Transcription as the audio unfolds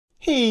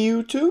Hey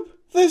YouTube,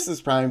 this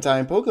is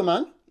Primetime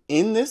Pokemon.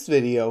 In this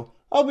video,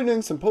 I'll be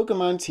doing some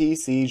Pokemon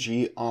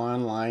TCG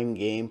online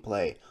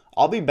gameplay.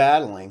 I'll be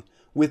battling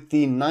with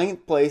the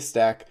 9th place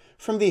deck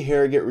from the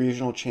Harrogate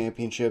Regional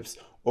Championships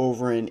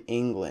over in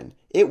England.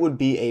 It would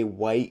be a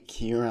White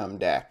Kyurem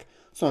deck.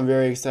 So I'm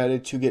very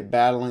excited to get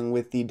battling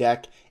with the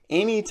deck.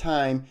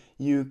 Anytime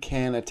you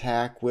can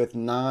attack with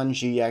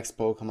non-GX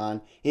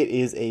Pokemon, it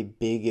is a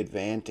big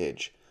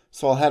advantage.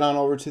 So I'll head on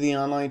over to the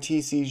online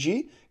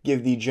TCG,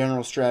 give the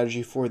general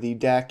strategy for the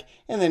deck,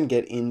 and then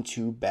get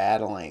into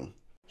battling.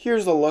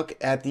 Here's a look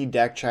at the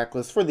deck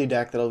checklist for the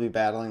deck that I'll be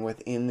battling with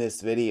in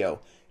this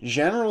video.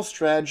 General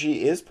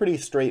strategy is pretty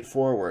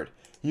straightforward.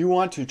 You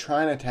want to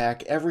try and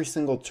attack every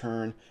single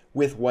turn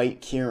with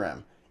White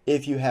Kyurem.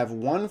 If you have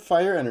one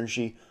fire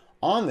energy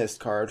on this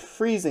card,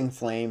 Freezing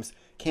Flames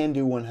can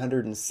do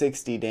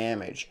 160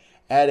 damage.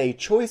 Add a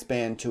choice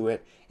band to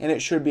it, and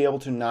it should be able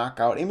to knock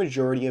out a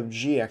majority of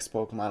GX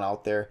Pokemon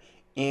out there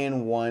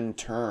in one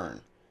turn.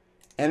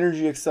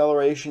 Energy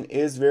acceleration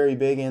is very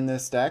big in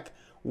this deck.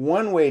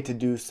 One way to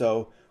do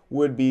so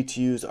would be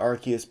to use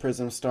Arceus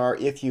Prism Star.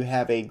 If you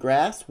have a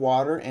Grass,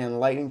 Water, and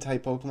Lightning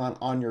type Pokemon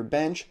on your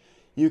bench,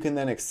 you can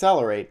then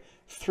accelerate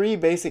 3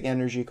 basic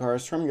energy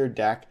cards from your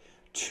deck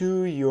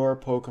to your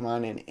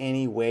Pokemon in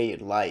any way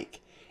you'd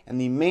like.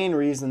 And the main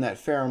reason that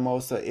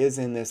Pheromosa is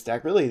in this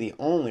deck, really the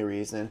only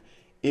reason,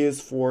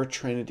 is for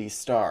Trinity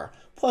Star.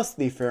 Plus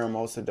the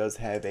Pheromosa does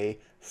have a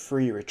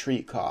free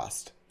retreat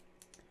cost.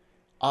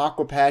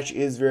 Aqua Patch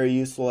is very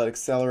useful at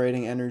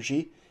accelerating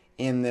energy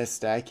in this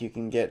deck. You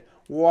can get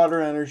water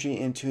energy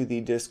into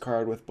the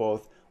discard with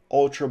both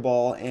Ultra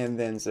Ball and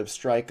then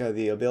Zebstrika,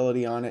 the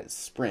ability on it,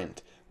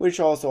 Sprint, which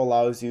also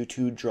allows you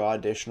to draw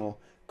additional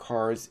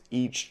cards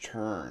each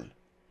turn.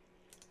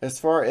 As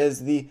far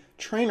as the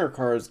trainer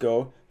cards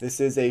go, this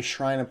is a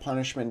Shrine of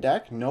Punishment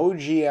deck. No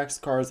GX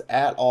cards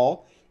at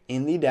all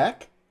in the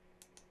deck.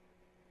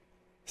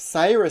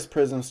 Arceus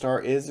Prism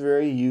Star is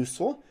very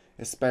useful,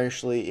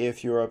 especially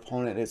if your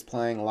opponent is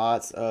playing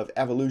lots of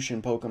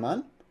evolution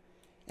Pokemon.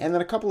 And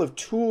then a couple of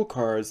tool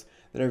cards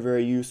that are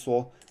very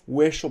useful.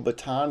 Wishful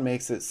Baton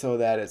makes it so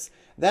that it's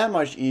that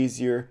much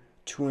easier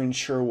to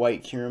ensure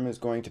White Kyurem is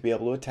going to be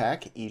able to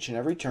attack each and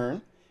every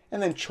turn.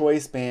 And then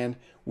Choice Band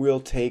will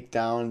take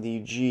down the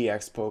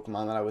GX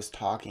Pokemon that I was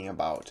talking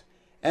about.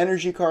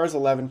 Energy cards,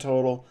 11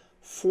 total,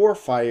 4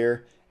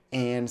 fire,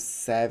 and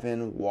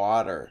 7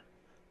 water.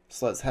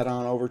 So let's head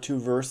on over to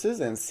Versus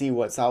and see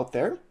what's out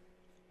there.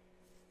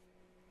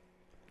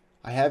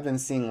 I have been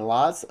seeing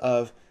lots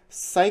of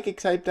Psychic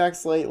type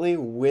decks lately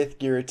with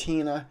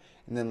Giratina,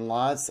 and then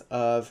lots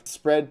of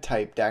Spread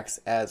type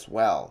decks as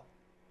well.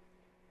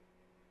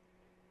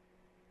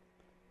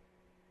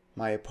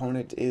 My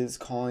opponent is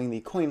calling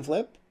the coin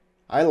flip.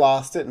 I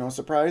lost it, no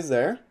surprise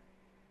there.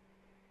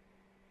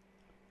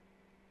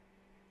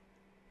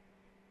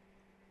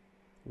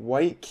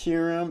 White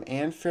Kyurem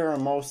and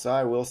Pheromosa.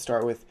 I will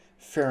start with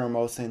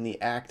Pheromosa in the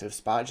active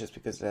spot just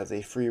because it has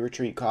a free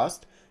retreat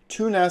cost.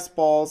 2 Nest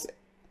Balls,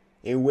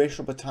 a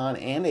Wishful Baton,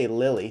 and a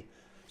Lily.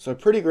 So a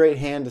pretty great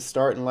hand to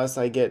start unless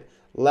I get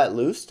let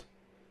loose.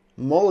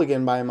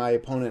 Mulligan by my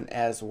opponent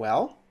as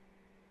well.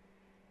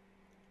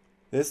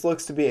 This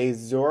looks to be a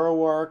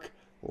Zoroark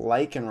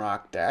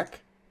Lycanroc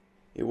deck.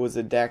 It was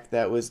a deck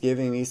that was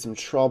giving me some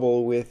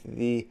trouble with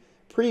the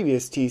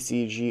previous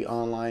TCG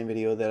online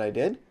video that I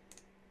did.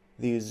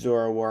 The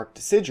Zoroark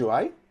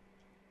Decidueye.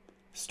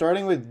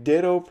 Starting with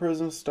Ditto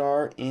Prism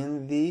Star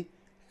in the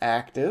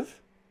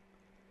active.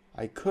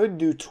 I could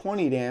do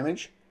 20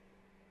 damage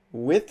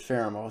with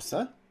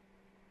Pheromosa.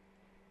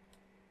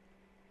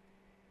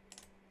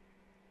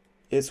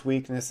 Its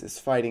weakness is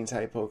Fighting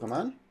type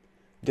Pokemon.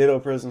 Ditto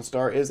Prism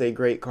Star is a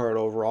great card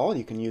overall.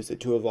 You can use it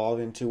to evolve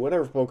into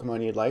whatever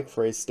Pokemon you'd like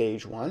for a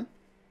stage 1.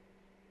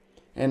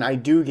 And I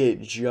do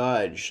get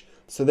Judge.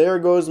 So there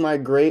goes my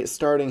great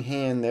starting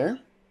hand there.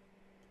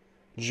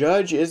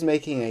 Judge is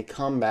making a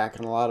comeback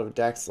in a lot of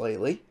decks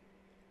lately.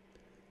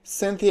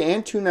 Cynthia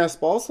and 2 Nest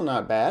Balls, so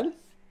not bad.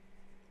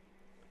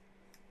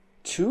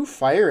 2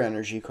 fire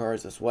energy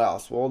cards as well.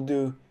 So we'll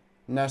do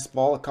Nest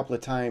Ball a couple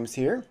of times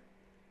here.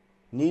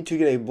 Need to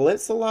get a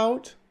Blitzel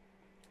out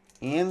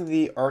and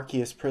the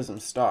Arceus Prism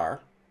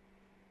Star.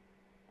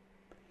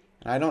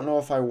 And I don't know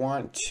if I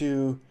want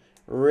to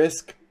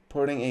risk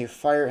putting a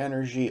fire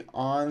energy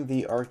on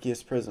the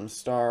Arceus Prism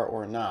Star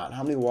or not.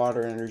 How many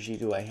water energy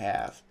do I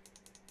have?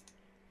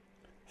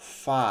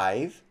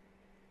 5.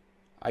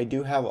 I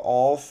do have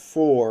all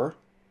 4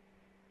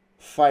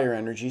 fire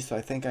energy, so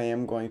I think I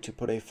am going to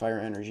put a fire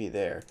energy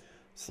there.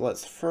 So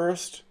let's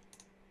first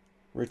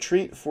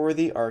retreat for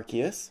the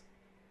Arceus.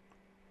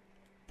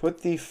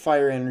 Put the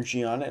fire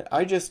energy on it.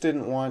 I just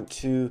didn't want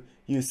to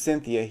use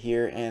Cynthia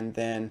here and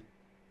then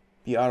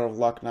be out of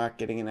luck not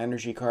getting an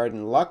energy card.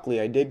 And luckily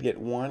I did get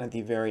one at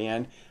the very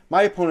end.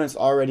 My opponent's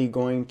already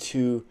going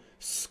to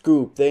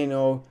scoop. They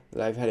know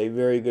that I've had a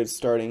very good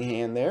starting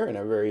hand there and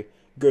a very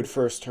good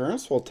first turn.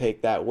 So we'll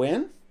take that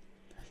win.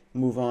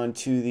 Move on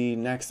to the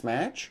next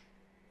match.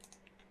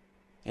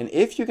 And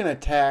if you can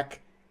attack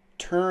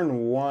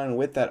turn 1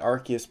 with that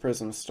Arceus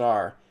Prism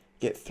Star,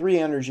 get 3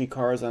 energy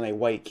cards on a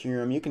White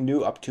Kyurem. You can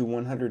do up to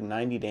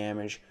 190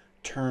 damage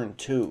turn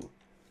 2.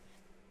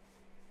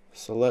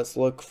 So let's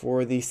look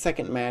for the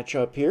second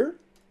matchup here.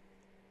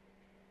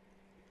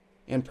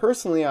 And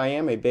personally, I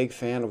am a big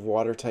fan of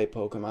Water-type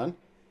Pokemon.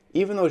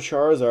 Even though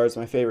Charizard is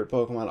my favorite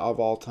Pokemon of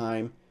all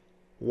time,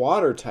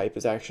 Water-type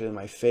is actually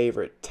my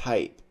favorite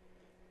type.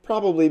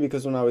 Probably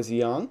because when I was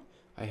young,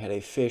 I had a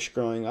fish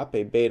growing up,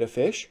 a beta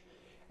fish.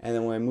 And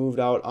then when I moved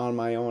out on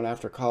my own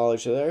after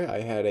college there,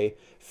 I had a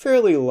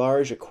fairly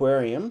large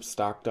aquarium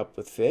stocked up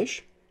with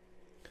fish.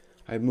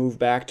 I moved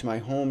back to my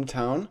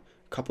hometown a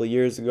couple of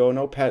years ago.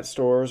 No pet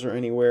stores or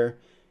anywhere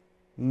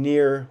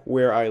near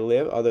where I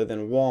live other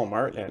than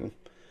Walmart, and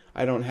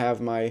I don't have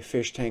my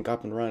fish tank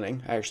up and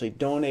running. I actually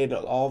donated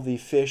all the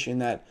fish in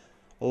that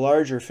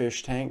larger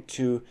fish tank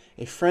to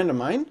a friend of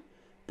mine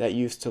that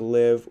used to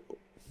live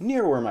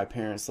near where my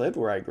parents lived,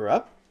 where I grew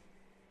up.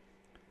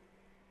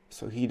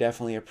 So he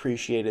definitely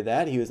appreciated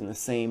that. He was in the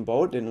same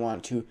boat, didn't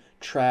want to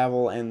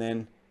travel and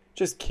then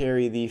just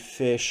carry the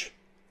fish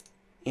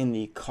in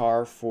the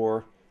car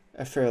for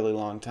a fairly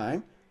long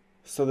time.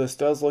 So this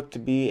does look to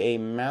be a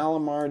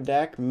Malamar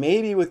deck,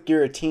 maybe with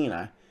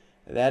Giratina.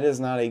 That is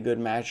not a good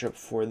matchup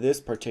for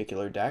this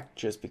particular deck,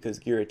 just because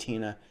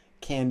Giratina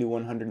can do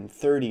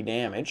 130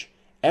 damage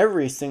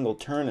every single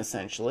turn,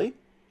 essentially,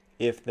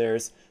 if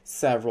there's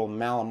several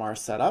Malamar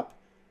set up.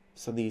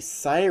 So the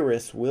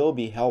Cyrus will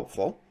be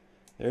helpful.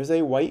 There's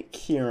a White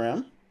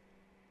Kyurem.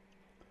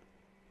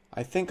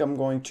 I think I'm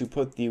going to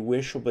put the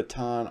Wishful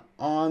Baton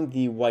on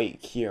the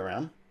White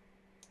Kyurem.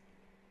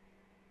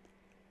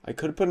 I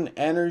could put an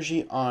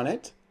energy on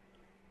it,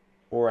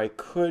 or I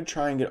could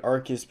try and get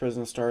Arceus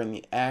Prism Star in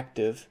the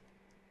active.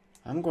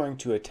 I'm going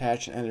to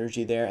attach an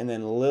energy there, and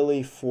then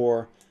Lily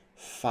for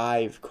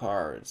 5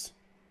 cards.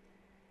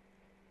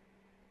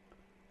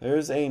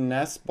 There's a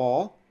Nest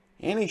Ball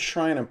and a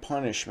Shrine of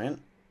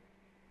Punishment.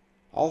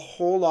 I'll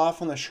hold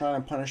off on the Shrine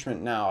of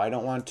Punishment now. I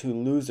don't want to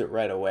lose it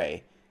right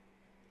away.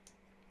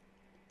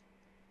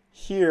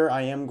 Here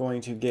I am going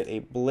to get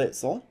a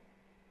Blitzel.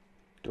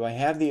 Do I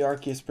have the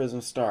Arceus Prism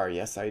Star?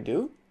 Yes, I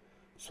do.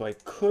 So I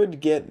could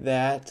get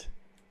that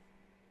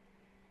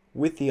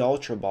with the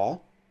Ultra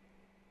Ball.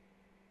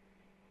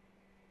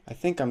 I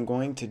think I'm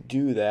going to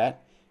do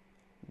that.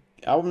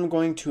 I'm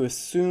going to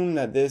assume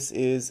that this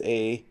is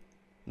a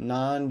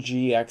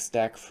non-GX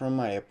deck from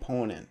my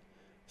opponent.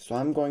 So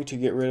I'm going to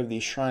get rid of the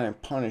Shrine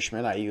of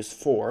Punishment. I used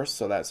 4,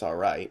 so that's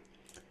alright.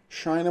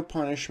 Shrine of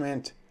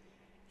Punishment,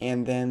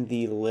 and then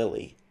the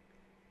Lily.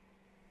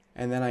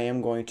 And then I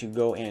am going to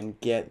go and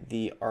get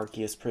the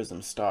Arceus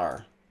Prism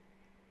Star.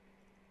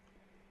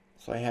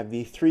 So I have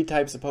the 3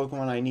 types of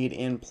Pokemon I need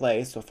in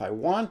play. So if I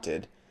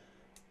wanted,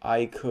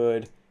 I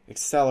could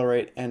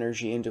accelerate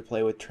energy into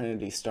play with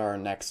Trinity Star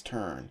next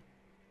turn.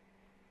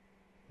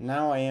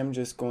 Now I am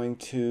just going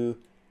to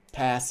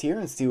pass here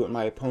and see what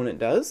my opponent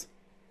does.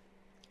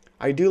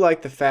 I do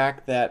like the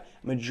fact that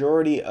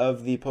majority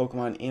of the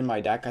Pokemon in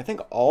my deck, I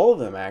think all of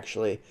them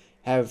actually,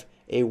 have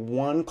a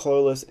 1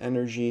 colorless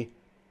energy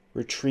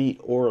retreat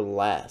or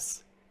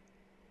less.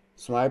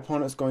 So my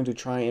opponent's going to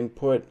try and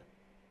put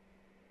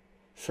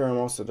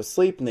Pheromosa to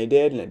sleep, and they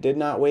did, and it did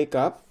not wake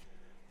up.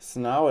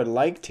 So now I'd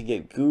like to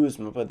get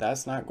Guzma, but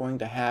that's not going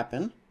to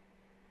happen.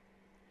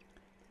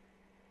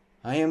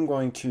 I am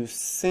going to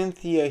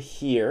Cynthia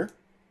here.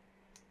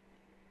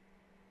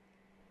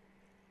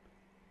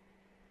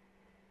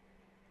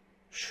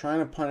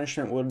 Shrine of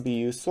Punishment would be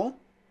useful.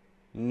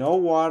 No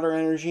water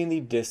energy in the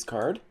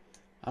discard.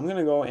 I'm going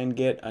to go and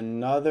get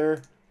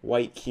another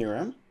White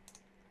Kyurem.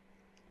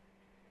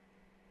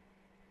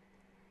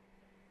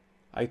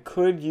 I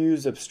could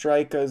use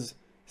Zebstrika's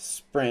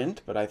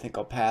Sprint, but I think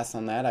I'll pass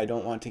on that. I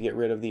don't want to get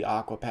rid of the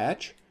Aqua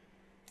Patch.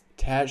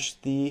 Attach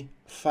the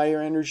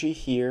Fire Energy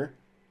here,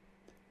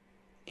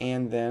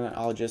 and then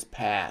I'll just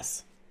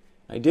pass.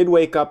 I did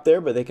wake up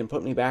there, but they can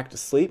put me back to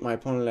sleep. My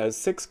opponent has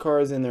 6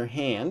 cards in their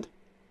hand.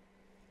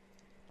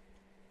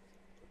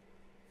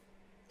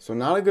 So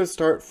not a good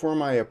start for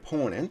my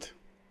opponent,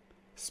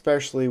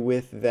 especially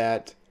with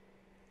that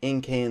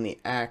Inkay in the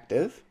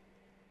active.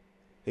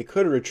 They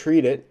could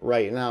retreat it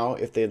right now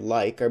if they'd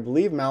like. I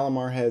believe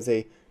Malamar has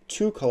a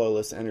 2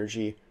 colorless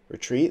energy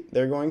retreat.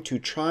 They're going to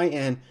try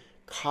and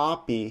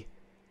copy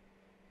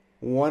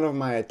one of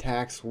my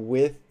attacks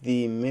with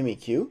the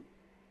Mimikyu.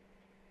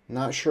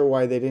 Not sure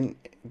why they didn't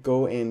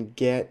go and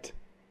get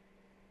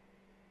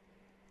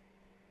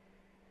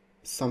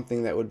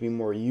something that would be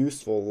more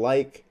useful,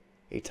 like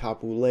a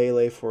Tapu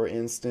Lele, for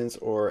instance,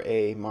 or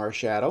a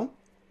Marshadow.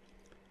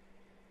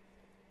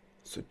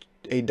 So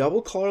a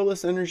double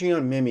colorless energy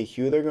on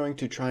Mimikyu. They're going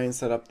to try and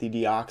set up the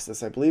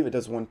Deoxys. I believe it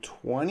does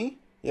 120.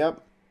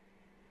 Yep.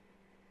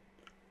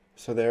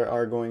 So they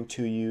are going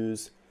to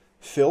use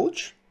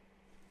Filch.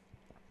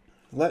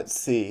 Let's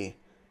see.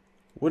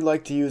 Would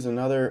like to use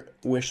another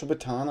Wishful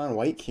Baton on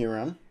White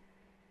Kyurem.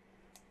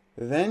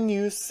 Then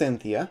use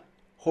Cynthia,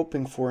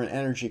 hoping for an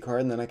energy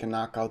card, and then I can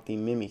knock out the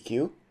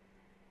Mimikyu.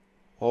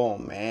 Oh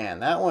man,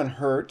 that one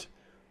hurt.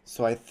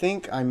 So I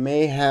think I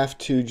may have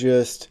to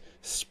just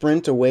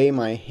sprint away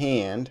my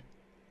hand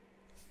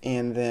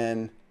and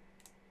then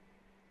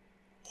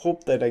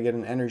hope that I get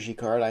an energy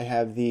card. I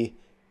have the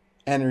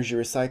energy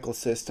recycle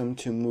system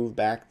to move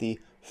back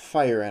the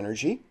fire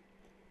energy.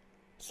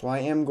 So I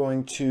am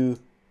going to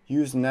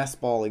use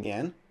Nest Ball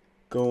again,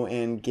 go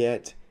and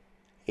get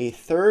a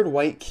third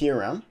White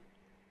Kyurem,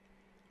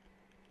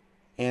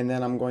 and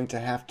then I'm going to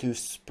have to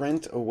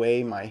sprint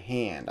away my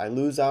hand. I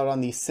lose out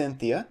on the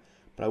Cynthia,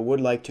 but I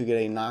would like to get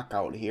a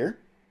knockout here.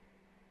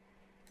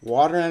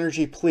 Water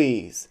energy,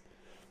 please.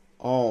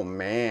 Oh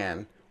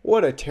man,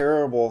 what a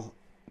terrible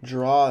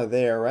draw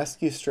there.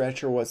 Rescue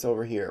Stretcher, what's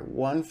over here?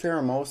 One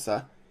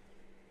Pheromosa.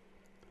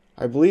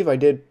 I believe I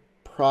did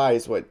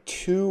prize, what,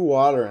 2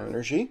 water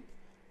energy.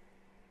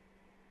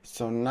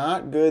 So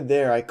not good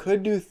there. I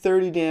could do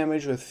 30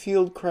 damage with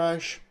Field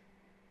Crush.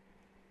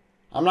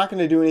 I'm not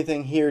going to do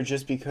anything here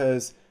just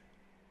because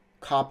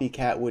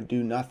Copycat would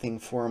do nothing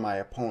for my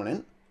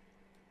opponent.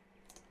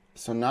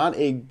 So not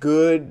a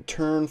good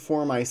turn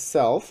for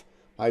myself.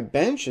 My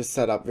bench is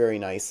set up very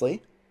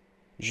nicely.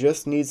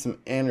 Just need some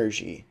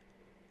energy.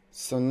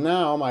 So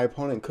now my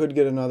opponent could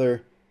get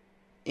another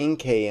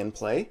Inkay in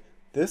play.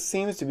 This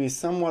seems to be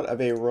somewhat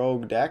of a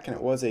rogue deck, and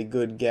it was a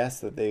good guess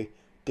that they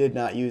did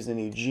not use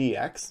any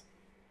GX.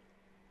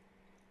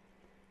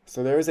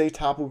 So there's a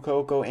Tapu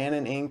Koko and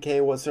an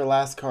Inkay. What's their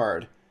last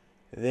card?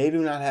 They do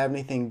not have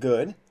anything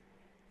good.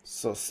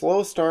 So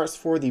slow starts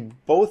for the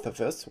both of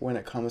us when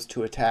it comes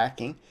to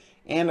attacking.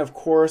 And of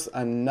course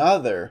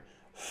another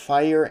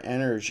fire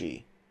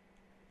energy.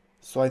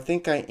 So I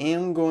think I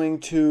am going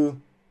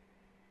to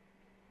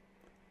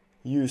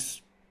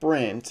use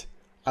Sprint.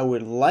 I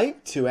would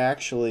like to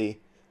actually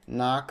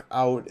knock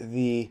out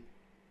the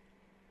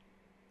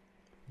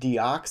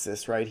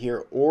Deoxys right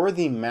here or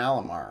the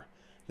Malamar.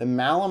 The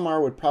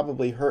Malamar would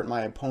probably hurt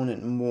my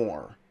opponent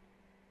more.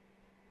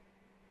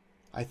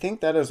 I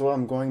think that is what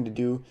I'm going to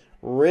do.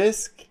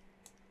 Risk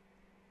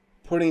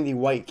putting the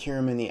White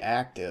Kyurem in the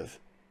active.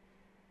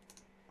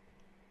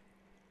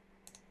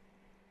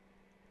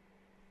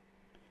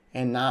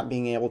 And not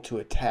being able to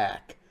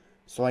attack.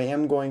 So I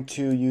am going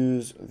to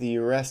use the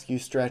Rescue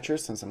Stretcher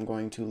since I'm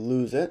going to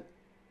lose it.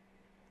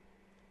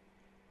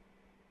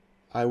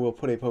 I will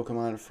put a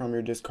Pokemon from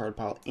your discard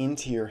pile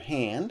into your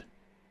hand.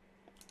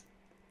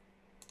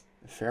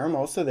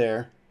 Pheromosa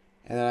there.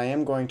 And then I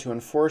am going to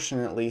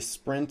unfortunately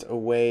sprint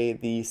away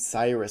the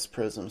Cyrus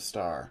Prism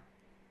Star.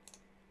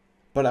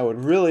 But I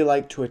would really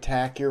like to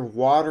attack your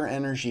water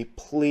energy,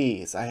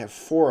 please. I have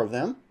 4 of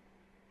them.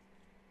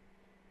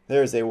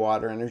 There's a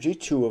water energy,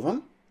 2 of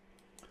them.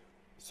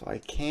 So I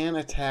can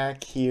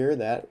attack here.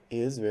 That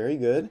is very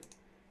good.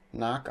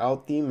 Knock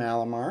out the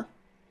Malamar.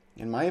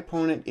 And my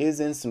opponent is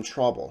in some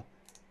trouble.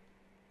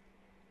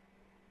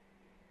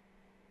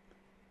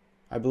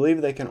 I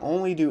believe they can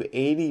only do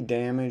 80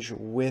 damage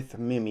with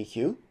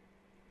Mimikyu.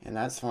 And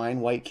that's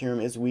fine. White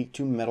Kyurem is weak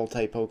to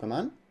Metal-type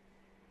Pokemon.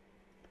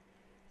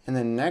 And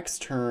then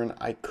next turn,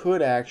 I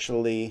could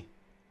actually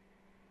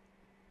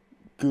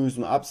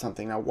Guzma up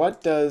something. Now,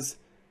 what does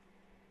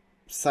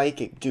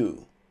Psychic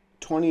do?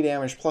 20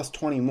 damage plus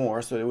 20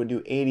 more, so it would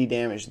do 80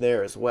 damage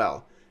there as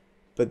well.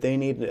 But they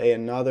need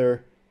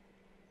another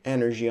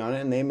energy on it,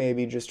 and they may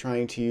be just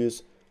trying to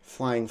use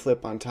Flying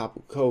Flip on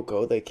Tapu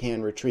Koko. They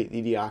can retreat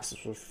the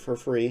Deoxys for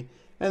free,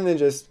 and then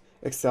just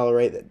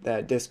accelerate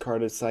that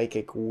discarded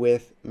Psychic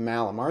with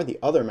Malamar, the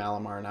other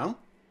Malamar now.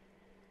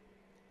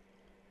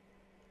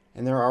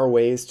 And there are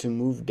ways to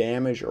move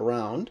damage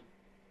around.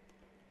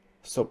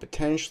 So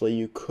potentially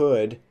you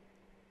could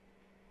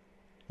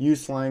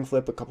use Flying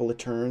Flip a couple of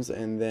turns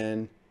and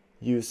then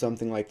use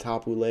something like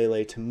Tapu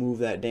Lele to move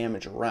that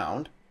damage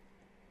around.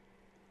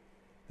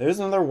 There's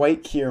another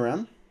White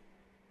Kyurem.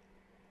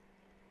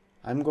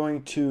 I'm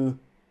going to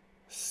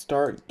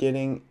start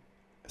getting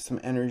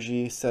some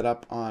energy set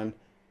up on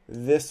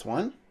this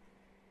one.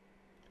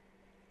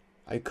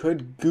 I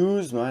could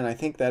Guzma, and I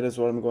think that is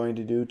what I'm going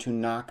to do to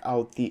knock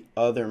out the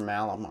other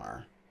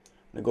Malamar.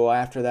 I'm going to go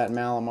after that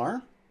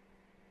Malamar.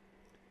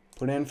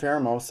 Put in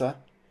Pheromosa.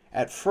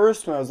 At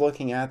first, when I was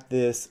looking at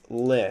this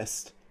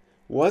list,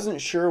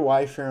 wasn't sure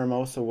why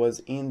Pheromosa was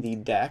in the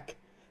deck.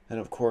 And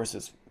of course,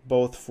 it's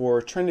both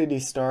for Trinity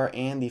Star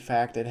and the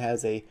fact it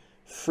has a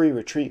free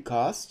retreat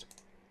cost.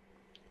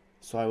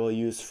 So I will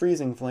use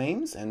Freezing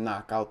Flames and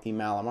knock out the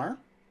Malamar.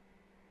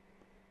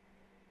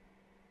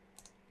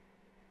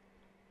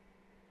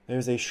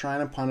 There's a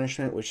Shrine of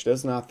Punishment, which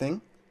does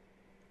nothing.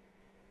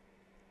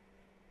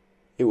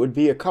 It would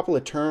be a couple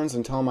of turns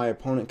until my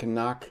opponent can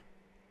knock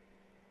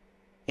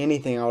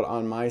anything out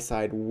on my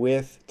side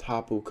with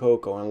Tapu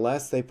Koko.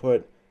 Unless they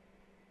put...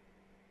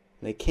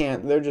 They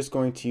can't. They're just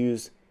going to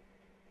use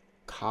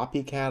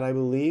Copycat, I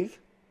believe.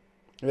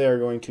 They're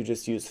going to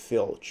just use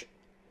Filch.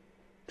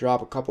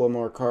 Drop a couple of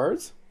more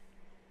cards.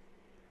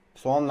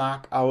 So I'll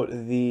knock out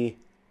the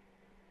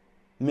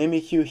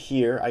Mimikyu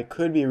here. I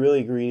could be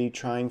really greedy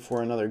trying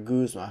for another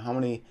Guzma. How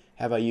many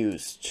have I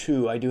used?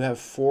 2. I do have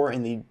 4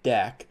 in the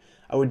deck.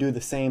 I would do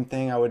the same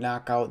thing. I would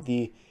knock out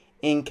the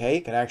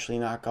Inkay. Could actually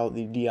knock out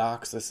the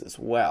Deoxys as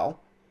well.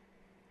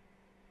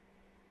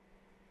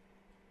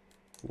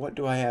 What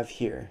do I have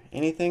here?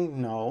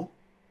 Anything? No.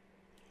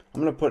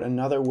 I'm going to put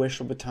another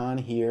Wishful Baton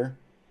here.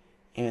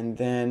 And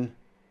then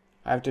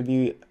I have to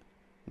be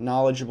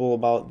knowledgeable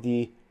about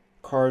the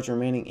cards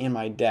remaining in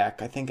my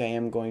deck. I think I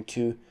am going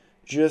to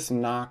just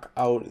knock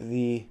out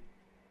the...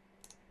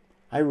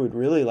 I would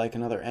really like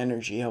another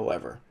energy,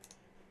 however.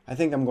 I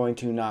think I'm going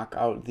to knock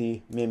out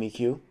the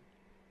Mimikyu.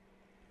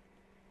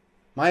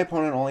 My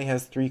opponent only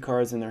has 3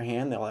 cards in their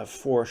hand. They'll have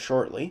 4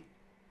 shortly.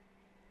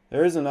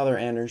 There is another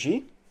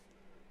energy.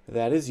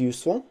 That is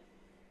useful.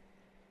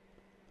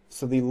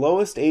 So the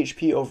lowest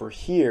HP over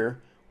here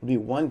would be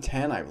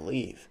 110, I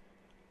believe.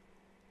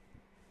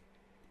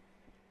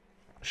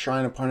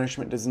 Shrine of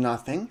Punishment does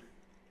nothing.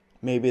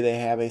 Maybe they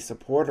have a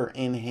supporter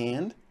in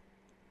hand.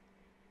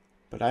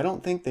 But I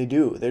don't think they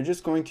do. They're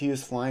just going to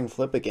use Flying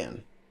Flip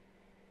again.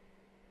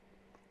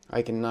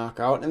 I can knock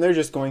out, and they're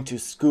just going to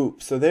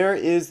scoop. So there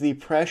is the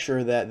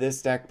pressure that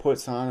this deck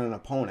puts on an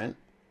opponent.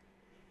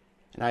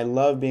 And I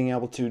love being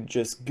able to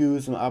just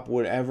goose them up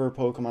whatever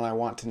Pokemon I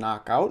want to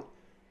knock out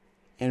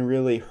and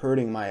really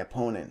hurting my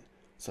opponent.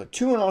 So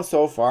 2-0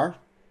 so far.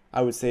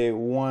 I would say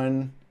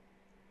 1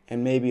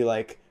 and maybe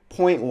like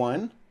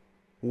 0.1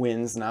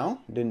 wins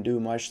now. Didn't do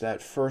much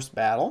that first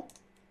battle.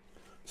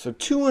 So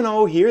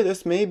 2-0 here.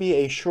 This may be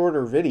a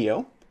shorter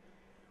video.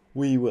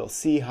 We will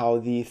see how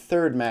the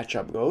third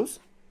matchup goes.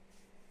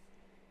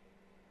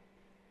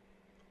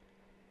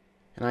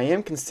 And I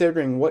am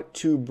considering what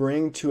to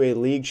bring to a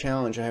league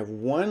challenge. I have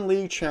 1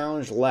 league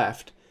challenge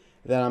left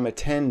that I'm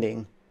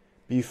attending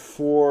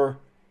before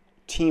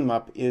Team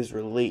Up is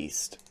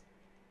released.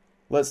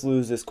 Let's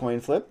lose this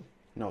coin flip.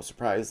 No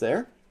surprise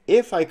there.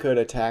 If I could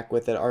attack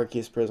with that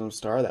Arceus Prism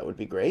Star, that would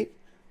be great.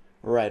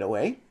 Right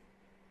away.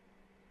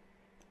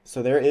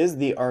 So there is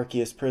the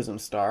Arceus Prism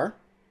Star.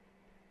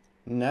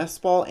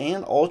 Nest Ball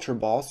and Ultra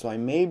Ball, so I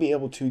may be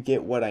able to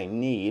get what I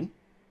need.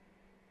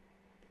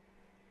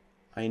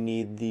 I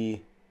need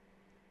the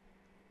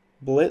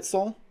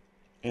Blitzel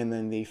and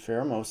then the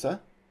Pheromosa.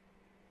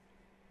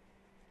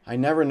 I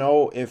never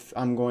know if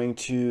I'm going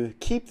to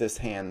keep this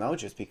hand though,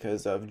 just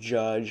because of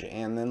Judge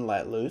and then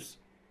Let Loose.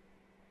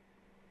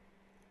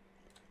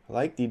 I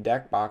like the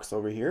deck box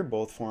over here,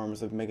 both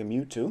forms of Mega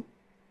Mewtwo.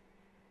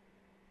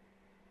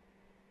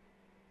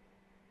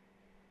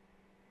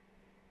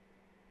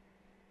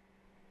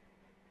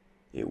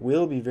 It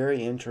will be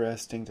very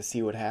interesting to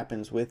see what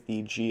happens with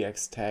the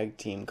GX Tag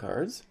Team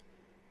cards.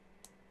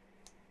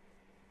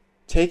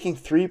 Taking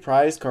 3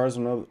 prize cards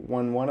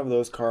when one of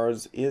those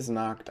cards is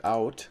knocked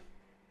out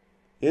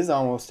is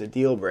almost a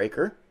deal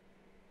breaker.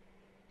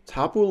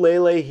 Tapu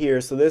Lele here,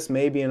 so this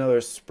may be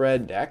another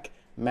spread deck.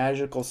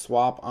 Magical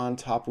swap on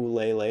Tapu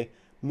Lele.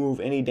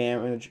 Move any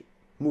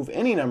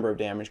number of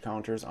damage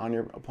counters on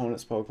your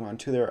opponent's Pokemon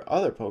to their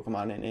other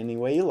Pokemon in any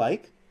way you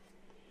like.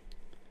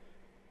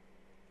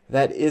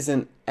 That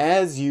isn't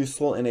as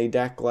useful in a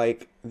deck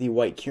like the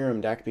White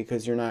Kyurem deck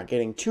because you're not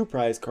getting 2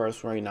 prize cards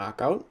for a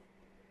knockout.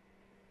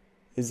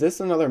 Is this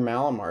another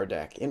Malamar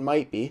deck? It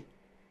might be.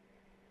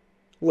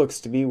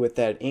 Looks to be with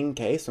that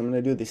Inkay, so I'm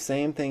going to do the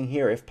same thing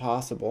here if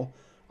possible.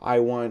 I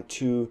want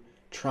to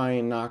try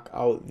and knock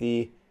out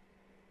the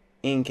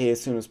Inkay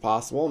as soon as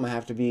possible. I'm going to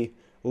have to be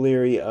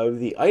leery of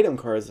the item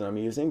cards that I'm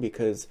using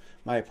because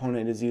my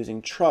opponent is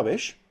using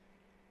Trubbish.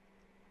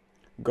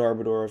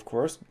 Garbodor, of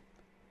course.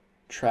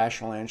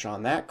 Trash Lanch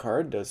on that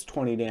card does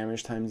 20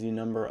 damage times the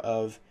number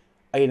of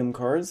item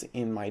cards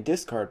in my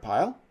discard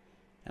pile.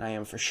 And I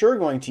am for sure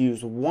going to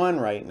use 1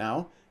 right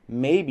now,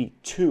 maybe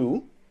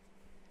 2.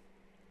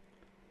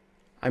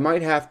 I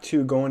might have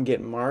to go and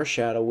get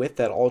Marshadow with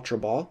that Ultra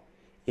Ball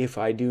if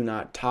I do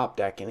not top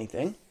deck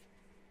anything.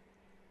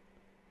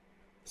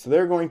 So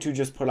they're going to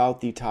just put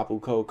out the Tapu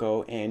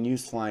Koko and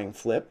use Flying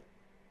Flip.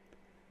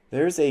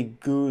 There's a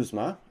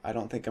Guzma. I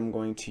don't think I'm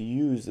going to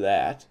use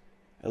that,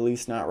 at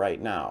least not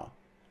right now.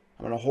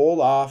 I'm going to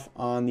hold off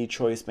on the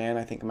Choice Band.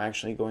 I think I'm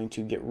actually going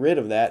to get rid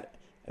of that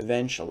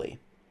eventually.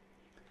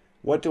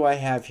 What do I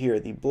have here?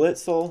 The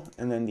Blitzel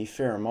and then the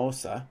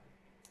Pheromosa.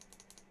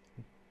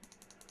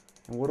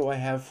 And what do I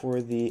have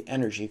for the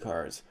energy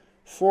cards?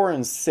 4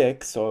 and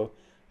 6, so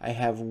I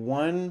have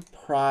 1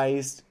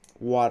 prized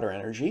water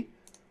energy.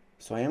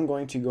 So I am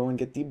going to go and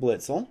get the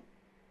Blitzel.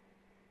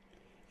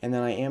 And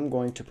then I am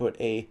going to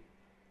put a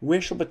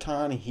Wishful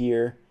Baton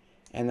here.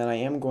 And then I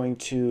am going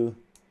to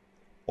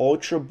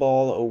Ultra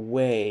Ball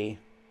away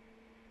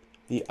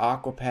the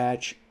Aqua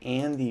Patch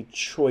and the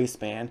Choice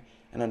Band.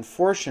 And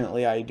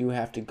unfortunately, I do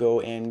have to go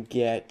and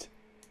get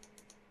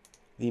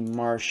the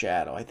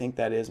Marshadow. I think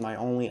that is my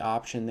only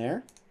option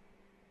there.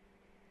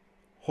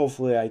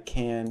 Hopefully I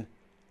can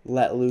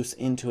let loose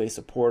into a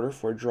supporter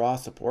for draw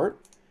support.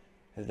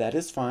 That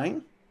is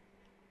fine.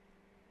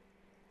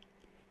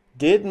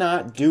 Did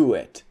not do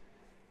it.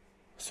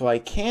 So I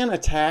can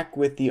attack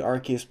with the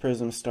Arceus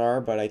Prism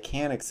Star, but I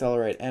can't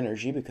accelerate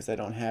energy because I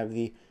don't have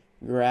the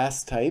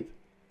grass type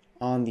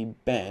on the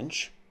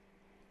bench.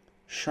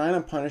 Shrine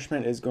of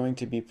Punishment is going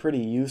to be pretty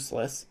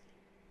useless.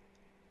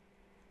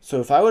 So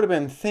if I would have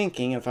been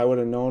thinking, if I would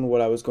have known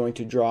what I was going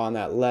to draw on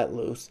that Let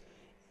Loose,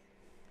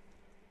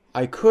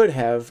 I could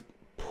have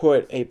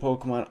put a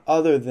Pokemon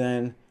other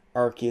than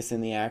Arceus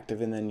in the active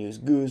and then use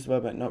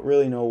Guzma, but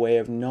really no way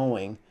of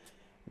knowing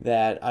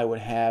that I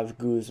would have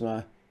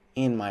Guzma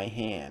in my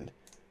hand.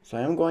 So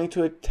I am going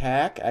to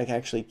attack. I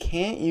actually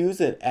can't use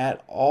it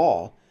at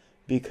all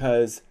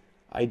because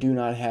I do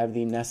not have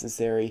the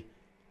necessary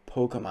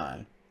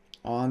Pokemon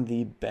on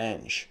the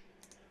bench.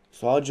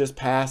 So I'll just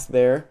pass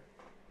there.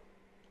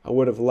 I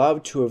would have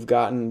loved to have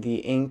gotten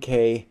the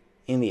Inkay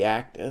in the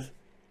active.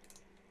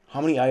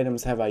 How many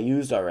items have I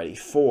used already?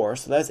 4.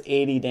 So that's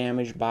 80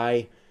 damage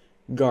by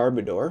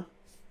Garbodor.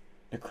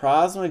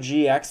 Necrozma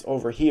GX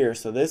over here.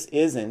 So this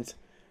isn't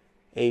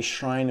a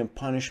Shrine of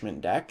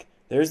Punishment deck.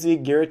 There's the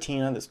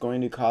Giratina that's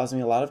going to cause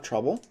me a lot of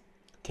trouble.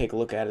 Take a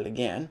look at it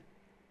again.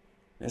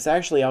 It's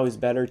actually always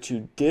better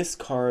to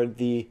discard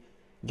the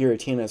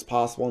Giratina as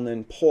possible and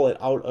then pull it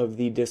out of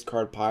the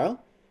discard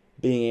pile,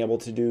 being able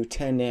to do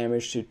 10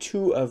 damage to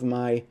 2 of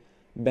my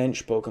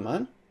bench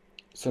Pokemon.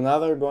 So now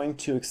they're going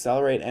to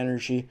accelerate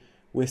energy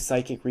with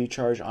Psychic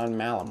Recharge on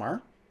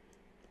Malamar.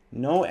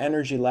 No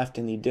energy left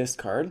in the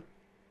discard.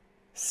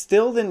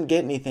 Still didn't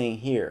get anything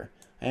here.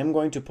 I am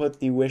going to put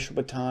the Wish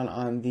Baton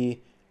on the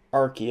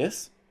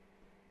Arceus.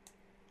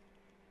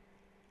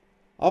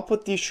 I'll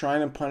put the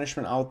Shrine of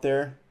Punishment out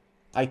there.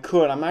 I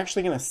could. I'm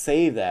actually going to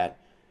save that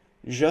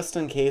just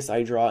in case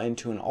I draw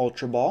into an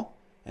Ultra Ball,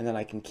 and then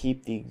I can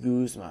keep the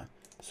Guzma.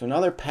 So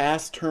another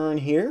pass turn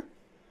here.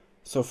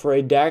 So for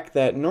a deck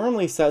that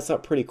normally sets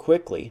up pretty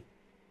quickly,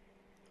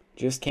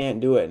 just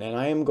can't do it. And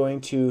I am going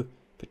to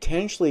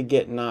potentially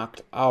get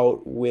knocked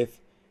out with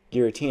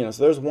Giratina.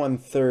 So there's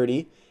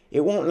 130.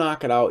 It won't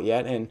knock it out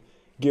yet, and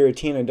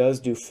Giratina does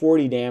do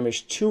 40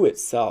 damage to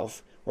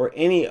itself, or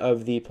any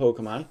of the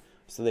Pokemon.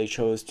 So they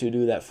chose to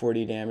do that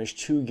 40 damage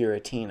to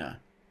Giratina.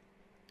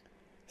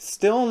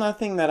 Still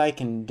nothing that I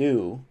can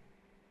do.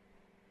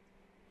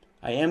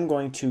 I am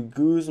going to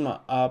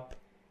Guzma up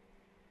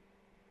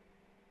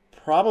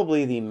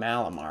probably the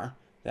Malamar.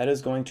 That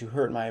is going to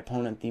hurt my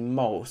opponent the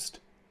most.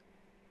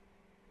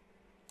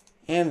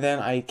 And then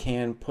I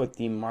can put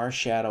the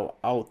Marshadow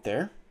out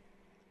there.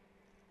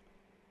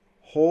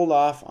 Hold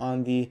off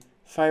on the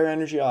Fire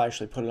Energy. I'll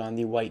actually put it on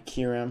the White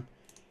Kyurem.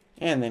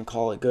 And then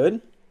call it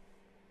good.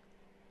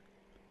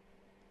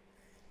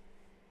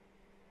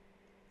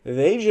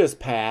 They just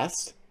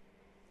passed.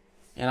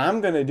 And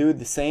I'm going to do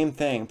the same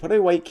thing. Put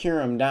a White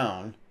Kyurem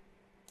down.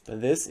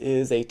 But this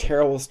is a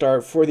terrible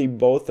start for the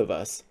both of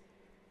us.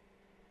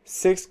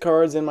 6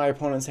 cards in my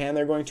opponent's hand.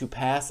 They're going to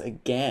pass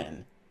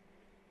again.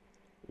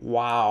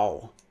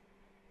 Wow.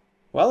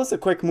 Well, it's a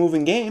quick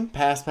moving game.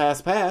 Pass,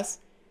 pass, pass.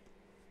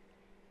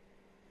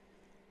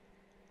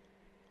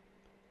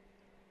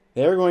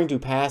 They're going to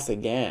pass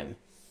again.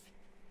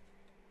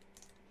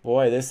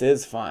 Boy, this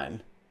is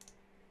fun.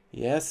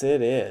 Yes,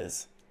 it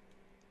is.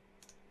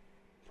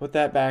 Put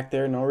that back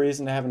there. No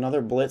reason to have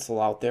another Blitzel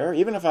out there.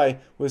 Even if I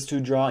was to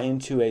draw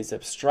into a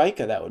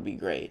Zebstrika, that would be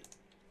great.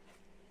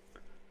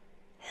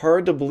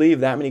 Hard to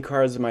believe that many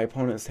cards in my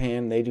opponent's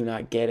hand, they do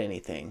not get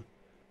anything.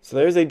 So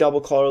there's a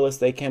double colorless.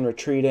 They can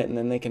retreat it, and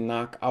then they can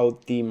knock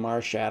out the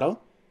Marshadow.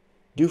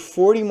 Do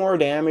 40 more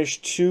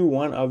damage to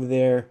one of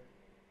their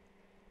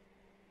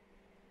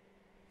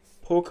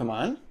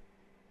Pokemon.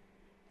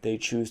 They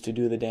choose to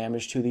do the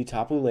damage to the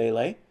Tapu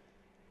Lele.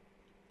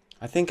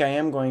 I think I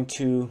am going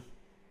to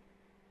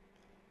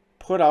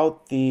put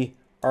out the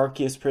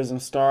Arceus Prism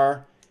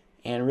Star,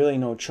 and really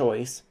no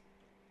choice.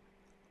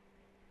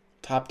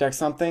 Top deck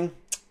something?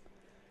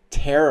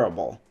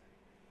 Terrible.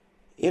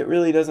 It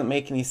really doesn't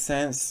make any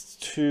sense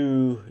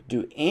to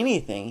do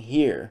anything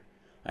here.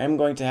 I am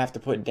going to have to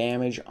put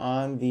damage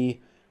on the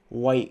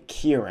White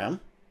Kyurem.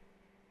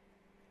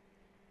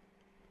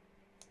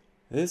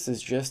 This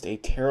is just a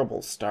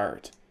terrible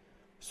start.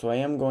 So I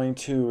am going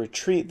to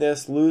retreat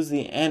this, lose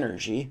the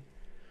energy.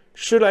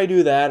 Should I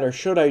do that, or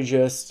should I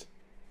just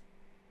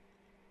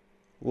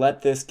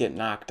let this get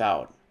knocked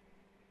out?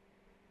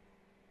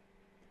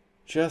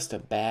 Just a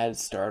bad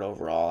start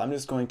overall. I'm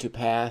just going to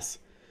pass.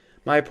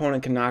 My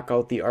opponent can knock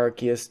out the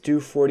Arceus, do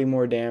 40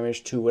 more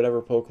damage to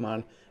whatever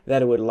Pokemon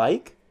that it would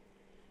like.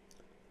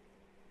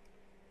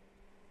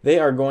 They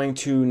are going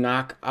to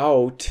knock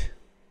out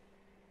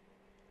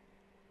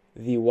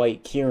the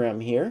White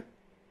Kyurem here.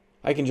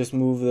 I can just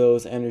move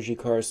those energy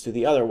cards to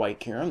the other White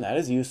Kyurem. That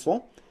is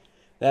useful.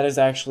 That is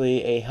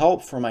actually a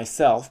help for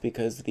myself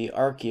because the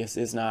Arceus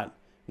is not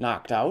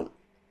knocked out.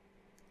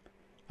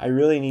 I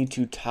really need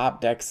to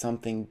top deck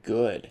something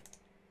good.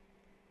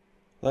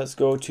 Let's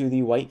go to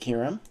the White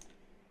Kyurem.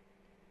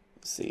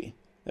 Let's see.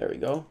 There we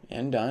go.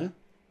 And done.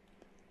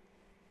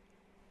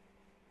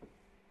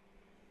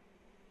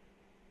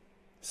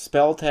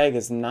 Spell tag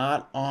is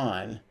not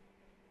on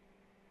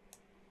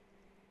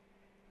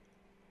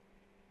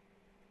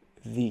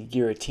the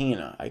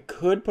Giratina. I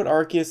could put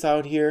Arceus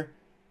out here.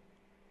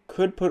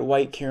 Could put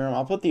White Kyurem.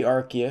 I'll put the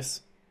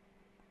Arceus.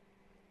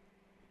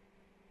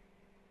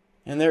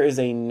 And there is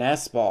a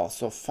Nest Ball.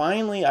 So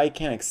finally I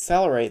can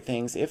accelerate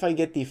things if I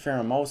get the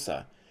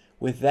Pheromosa,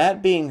 With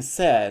that being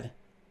said,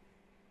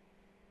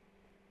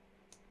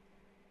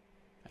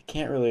 I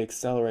can't really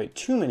accelerate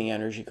too many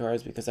energy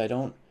cards because I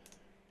don't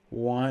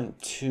want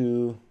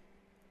to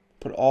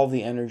put all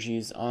the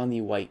energies on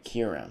the White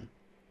Kyurem.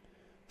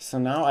 So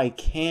now I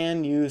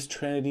can use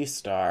Trinity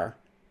Star,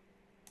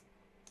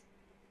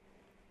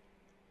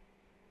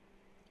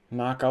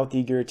 knock out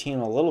the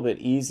Giratina a little bit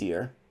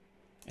easier,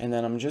 and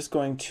then I'm just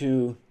going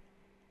to,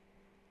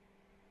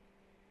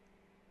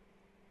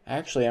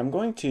 actually I'm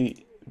going to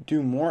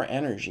do more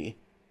energy,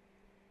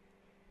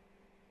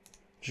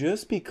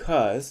 just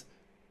because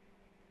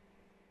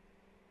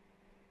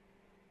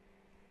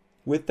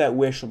with that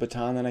Wishful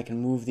Baton then I can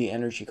move the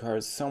energy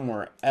cards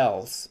somewhere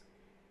else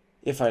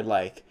if I'd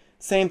like.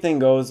 Same thing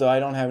goes though, I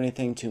don't have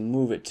anything to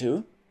move it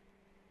to.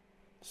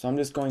 So I'm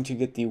just going to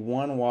get the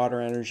 1 water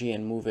energy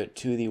and move it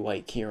to the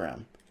White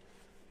Kyurem.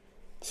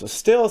 So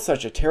still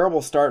such a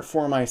terrible start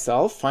for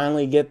myself.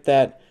 Finally get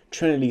that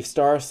Trinity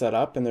Star set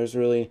up, and there's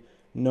really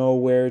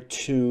nowhere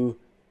to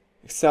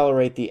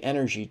accelerate the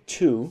energy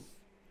to.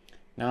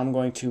 Now I'm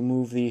going to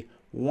move the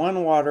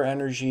 1 water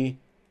energy.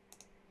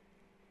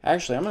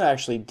 Actually, I'm going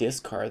to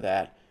discard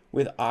that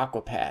with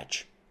Aqua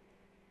Patch.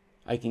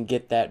 I can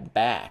get that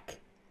back.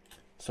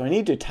 So I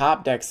need to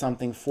top deck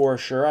something for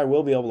sure. I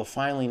will be able to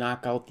finally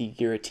knock out the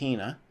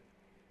Giratina.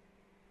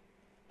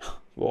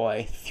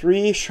 Boy,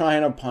 3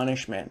 Shrine of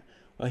Punishment.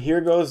 Well, here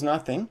goes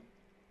nothing.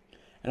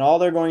 And all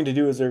they're going to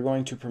do is they're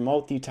going to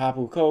promote the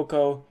Tapu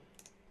Koko,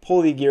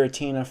 pull the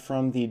Giratina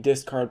from the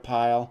discard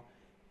pile,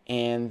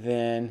 and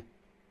then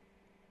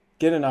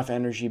get enough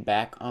energy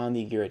back on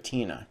the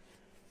Giratina.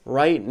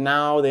 Right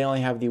now, they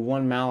only have the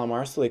 1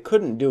 Malamar, so they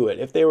couldn't do it.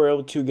 If they were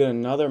able to get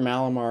another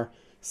Malamar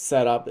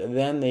set up,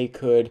 then they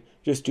could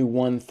just do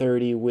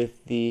 130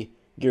 with the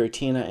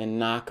Giratina and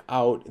knock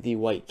out the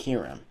White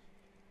Kyurem.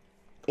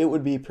 It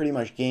would be pretty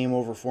much game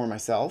over for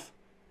myself.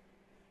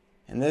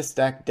 And this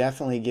deck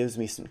definitely gives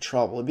me some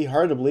trouble. It'd be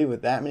hard to believe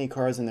with that many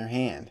cards in their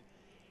hand.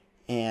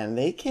 And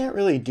they can't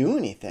really do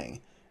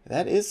anything.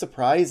 That is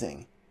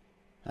surprising.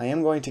 I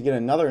am going to get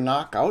another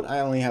knockout. I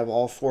only have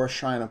all 4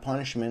 Shrine of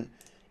Punishment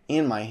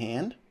in my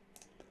hand.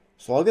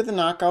 So I'll get the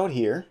knockout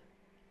here.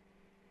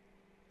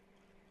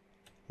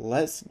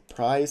 Let's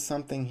prize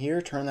something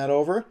here. Turn that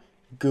over.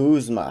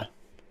 Guzma.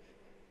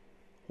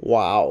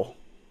 Wow.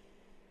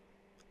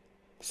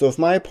 So if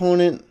my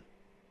opponent,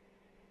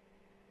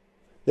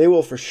 they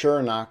will for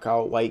sure knock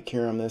out White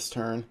Kyurem this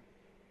turn.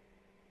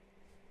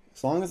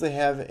 As long as they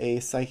have a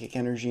Psychic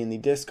Energy in the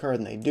discard,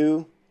 and they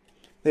do.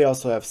 They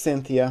also have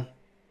Cynthia.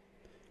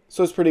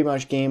 So it's pretty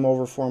much game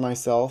over for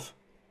myself.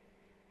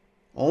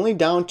 Only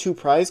down 2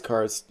 prize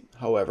cards,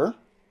 however.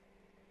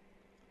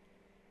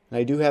 And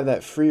I do have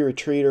that free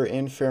retreater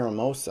in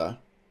Pheromosa.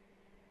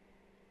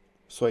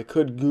 So I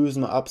could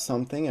Guzma up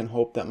something and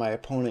hope that my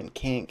opponent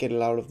can't get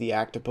it out of the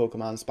active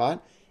Pokemon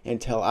spot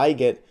until I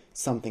get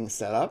something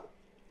set up.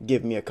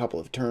 Give me a couple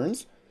of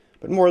turns.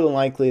 But more than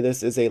likely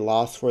this is a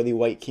loss for the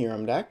White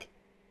Kyurem deck.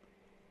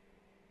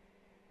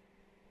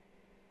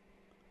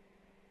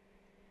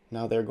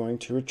 Now they're going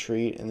to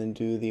retreat and then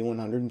do the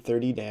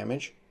 130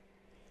 damage.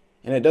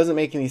 And it doesn't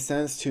make any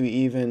sense to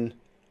even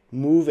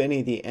move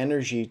any of the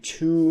energy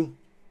to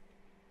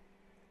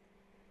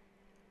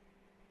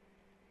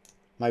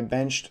my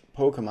benched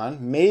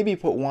Pokemon. Maybe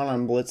put 1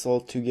 on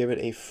Blitzel to give it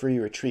a free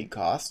retreat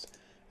cost.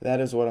 That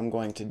is what I'm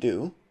going to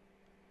do.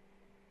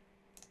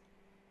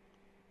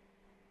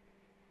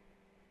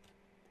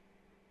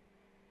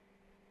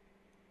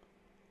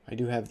 I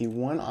do have the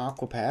 1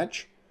 Aqua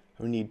Patch.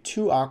 I would need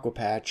 2 Aqua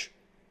Patch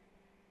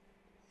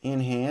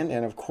in hand.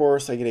 And of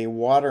course I get a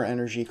Water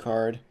Energy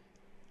card.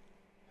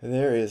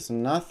 There is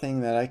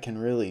nothing that I can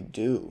really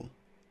do.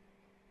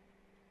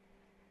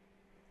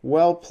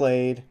 Well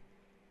played.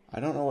 I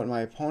don't know what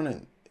my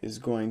opponent is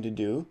going to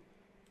do.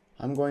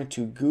 I'm going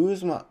to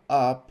Guzma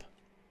up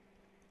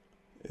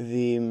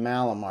the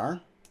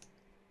Malamar.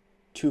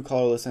 2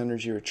 colorless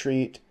energy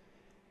retreat.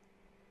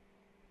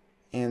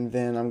 And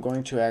then I'm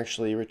going to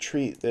actually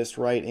retreat this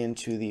right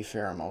into the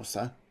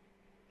Pheromosa.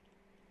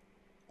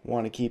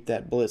 Want to keep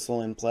that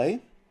Blitzel in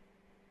play.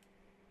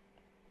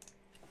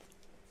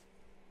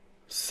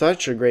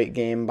 Such a great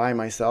game by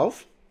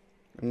myself.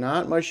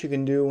 Not much you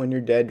can do when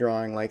you're dead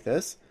drawing like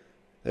this.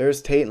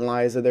 There's Tate and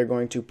Liza. They're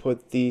going to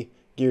put the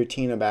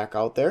Giratina back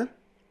out there.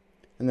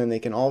 And then they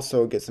can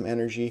also get some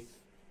energy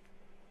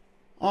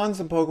on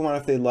some Pokemon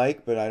if they'd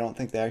like, but I don't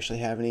think they actually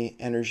have any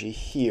energy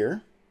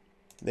here.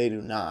 They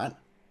do not.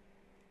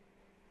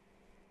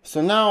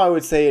 So now I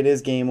would say it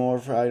is game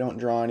over if I don't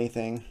draw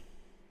anything.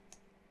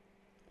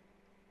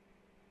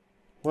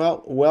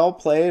 Well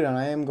played, and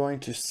I am going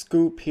to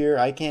scoop here.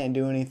 I can't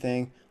do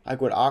anything. I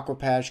could Aqua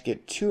Patch,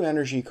 get 2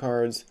 energy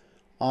cards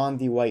on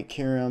the White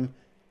Kyurem,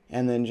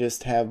 and then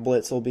just have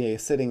Blitzel be a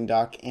sitting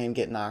duck and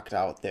get knocked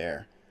out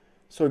there.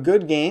 So a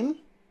good game.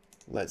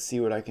 Let's see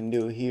what I can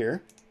do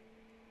here.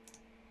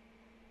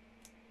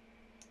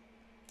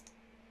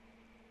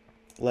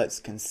 Let's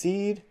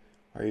concede.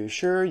 Are you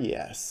sure?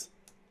 Yes.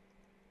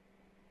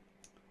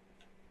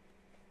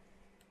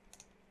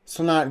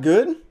 So not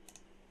good.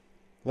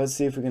 Let's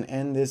see if we can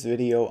end this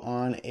video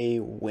on a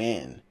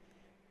win.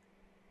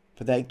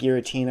 But that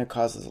Giratina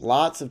causes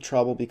lots of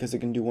trouble because it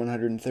can do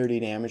 130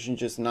 damage and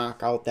just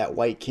knock out that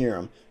White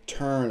Kyurem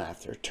turn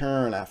after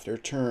turn after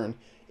turn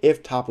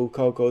if Tapu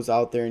Koko's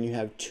out there and you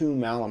have 2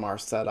 Malamar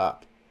set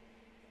up.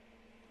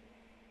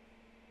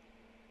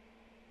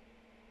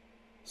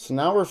 So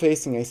now we're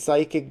facing a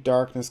Psychic,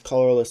 Darkness,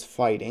 Colorless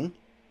Fighting.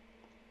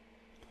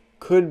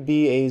 Could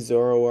be a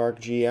Zoroark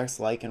GX,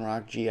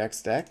 Lycanroc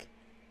GX deck.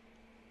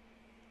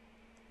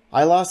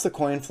 I lost the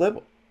coin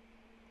flip.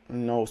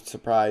 No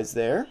surprise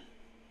there.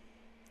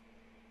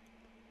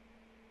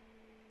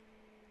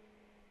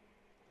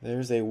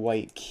 There's a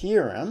White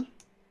Kyurem.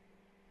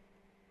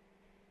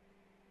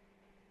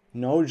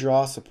 No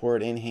draw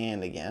support in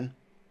hand again.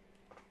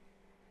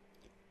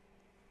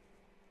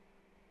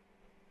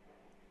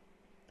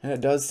 And it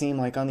does seem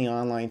like on the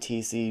online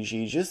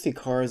TCG, just the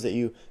cards that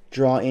you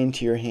draw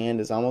into your hand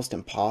is almost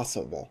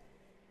impossible.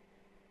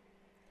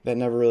 That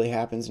never really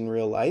happens in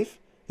real life.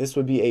 This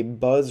would be a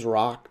Buzz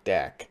Rock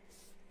deck.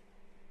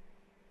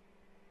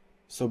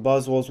 So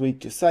Buzzwole's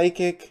weak to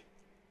Psychic.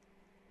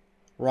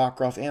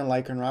 Rockruff and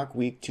Lycanroc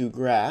weak to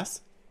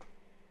Grass.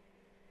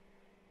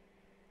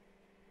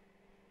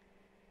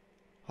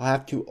 I'll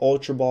have to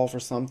Ultra Ball for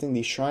something.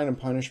 The Shrine of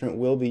Punishment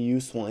will be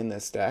useful in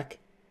this deck.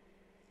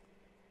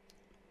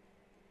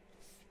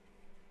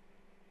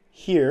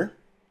 Here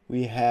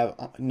we have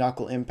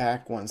Knuckle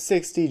Impact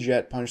 160,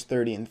 Jet Punch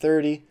 30 and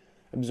 30.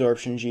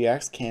 Absorption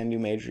GX can do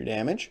major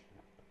damage.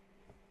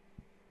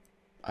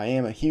 I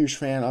am a huge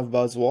fan of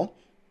Buzzwole.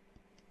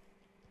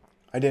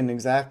 I didn't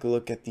exactly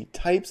look at the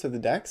types of the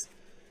decks.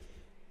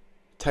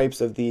 Types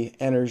of the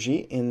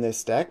energy in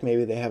this deck.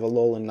 Maybe they have a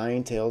Alolan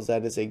Ninetales.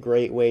 That is a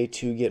great way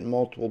to get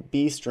multiple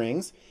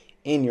B-strings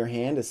in your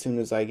hand as soon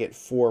as I get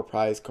 4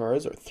 prize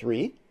cards, or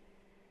 3.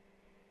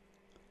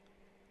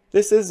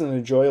 This is an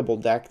enjoyable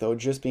deck though,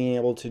 just being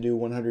able to do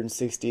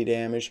 160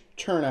 damage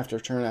turn after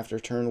turn after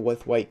turn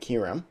with White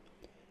Kyurem.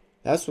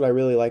 That's what I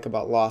really like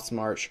about Lost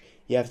March.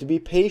 You have to be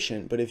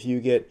patient, but if you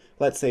get,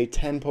 let's say,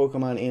 10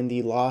 Pokemon in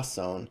the Lost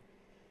Zone,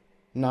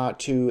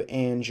 Not2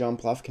 and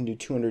Jumpluff can do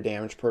 200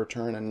 damage per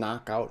turn and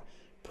knock out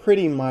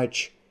pretty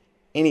much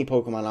any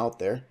Pokemon out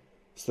there.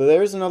 So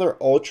there's another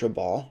Ultra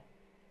Ball.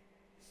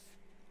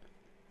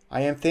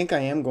 I think I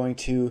am going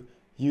to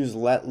use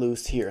Let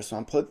Loose here. So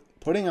I'm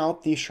putting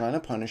out the Shrine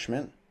of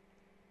Punishment.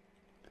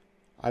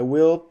 I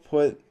will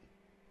put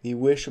the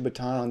Wish of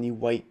Baton on the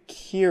White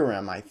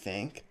Kyurem, I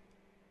think.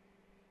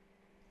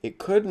 It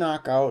could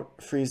knock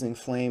out Freezing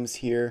Flames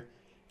here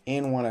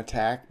in one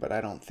attack, but I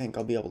don't think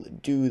I'll be able to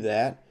do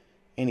that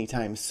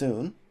anytime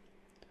soon.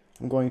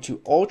 I'm going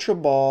to Ultra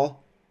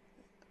Ball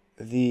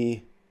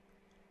the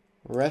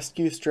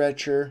Rescue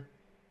Stretcher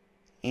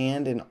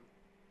and an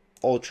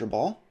Ultra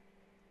Ball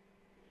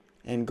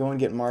and go and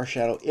get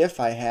Marshadow if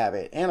I have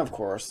it. And of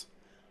course,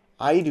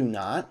 I do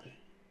not.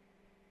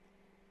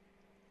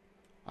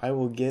 I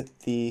will get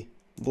the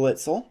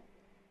Blitzel.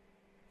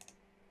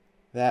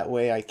 That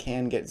way I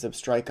can get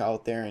Zebstrika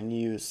out there and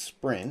use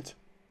Sprint.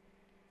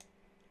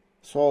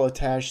 So I'll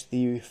attach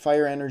the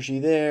Fire Energy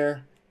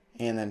there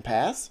and then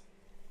pass.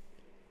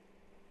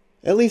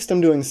 At least I'm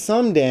doing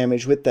some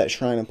damage with that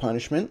Shrine of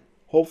Punishment.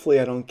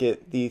 Hopefully I don't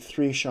get the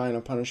 3 Shrine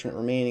of Punishment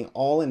remaining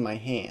all in my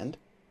hand.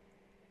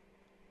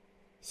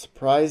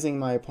 Surprising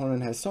my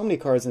opponent has so many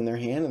cards in their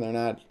hand and they're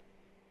not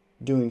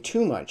doing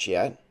too much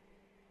yet.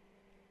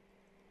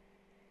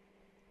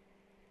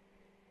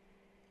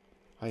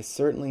 I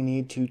certainly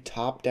need to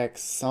top deck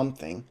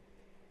something.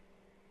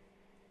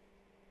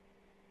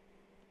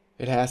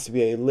 It has to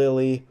be a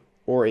Lily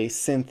or a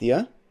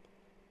Cynthia.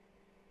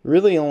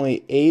 Really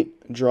only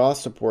 8 draw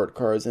support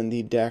cards in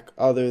the deck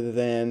other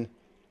than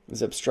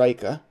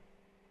Zebstrika.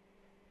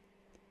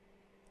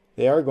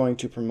 They are going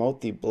to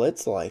promote the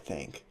Blitzel, I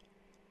think.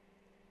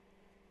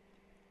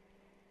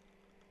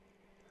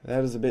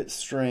 That is a bit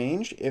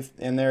strange.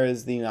 And there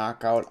is the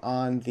knockout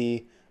on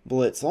the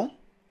Blitzel,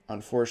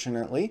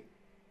 unfortunately.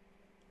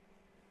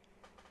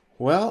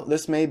 Well,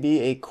 this may be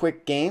a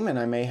quick game, and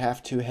I may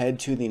have to head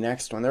to the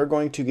next one. They're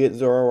going to get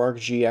Zoroark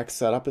GX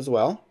set up as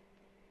well.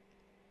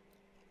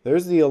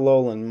 There's the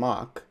Alolan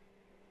Mach.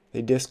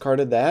 They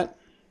discarded that.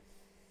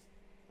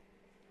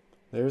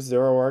 There's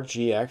Zoroark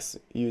GX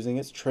using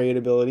its trade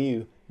ability.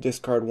 You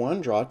discard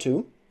 1, draw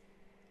 2.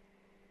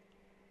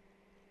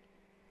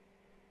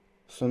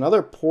 So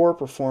another poor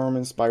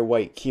performance by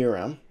White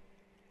Kyurem.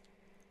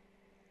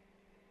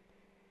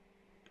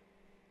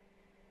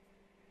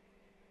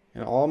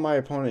 And all my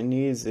opponent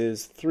needs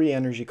is 3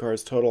 energy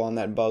cards total on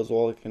that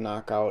Buzzwole. It can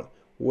knock out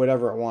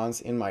whatever it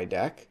wants in my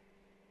deck.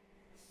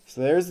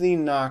 So there's the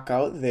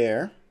knockout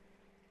there.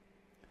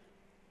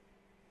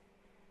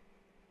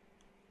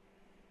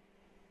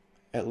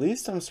 At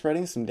least I'm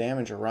spreading some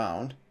damage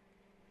around.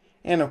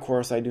 And of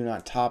course I do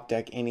not top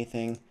deck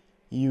anything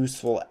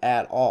useful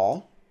at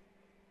all.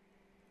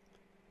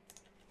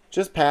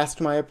 Just past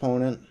my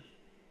opponent.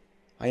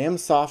 I am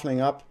softening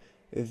up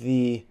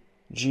the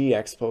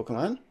GX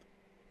Pokemon.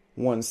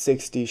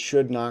 160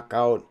 should knock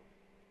out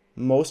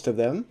most of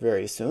them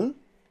very soon.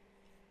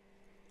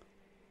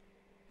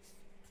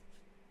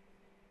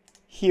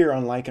 here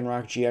on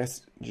Lycanroc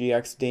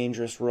GX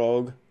Dangerous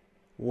Rogue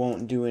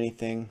won't do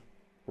anything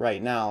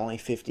right now, only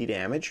 50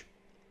 damage.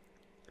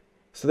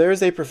 So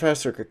there's a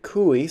Professor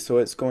Kukui, so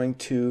it's going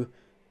to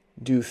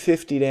do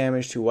 50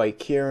 damage to White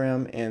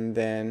Kyurem and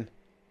then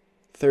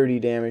 30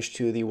 damage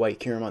to the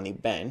White Kyurem on the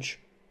bench.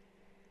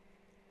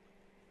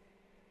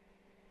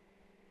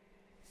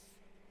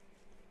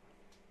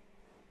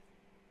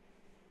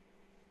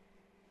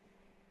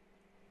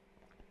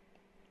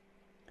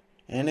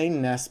 And a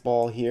Nest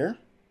Ball here.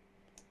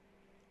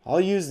 I'll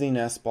use the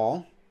Nest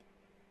Ball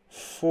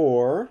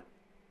for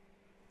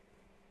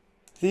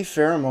the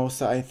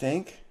Pheromosa, I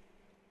think.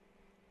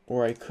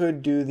 Or I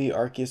could do the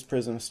Arceus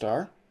Prism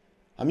Star.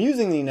 I'm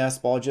using the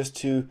Nest Ball just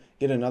to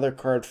get another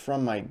card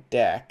from my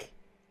deck.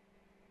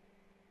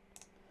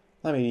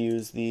 Let me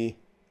use the...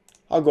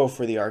 I'll go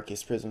for the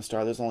Arceus Prism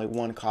Star. There's only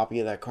one copy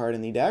of that card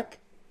in the deck.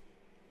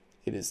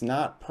 It is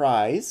not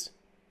prized.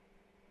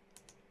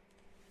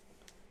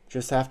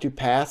 Just have to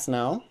pass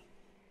now.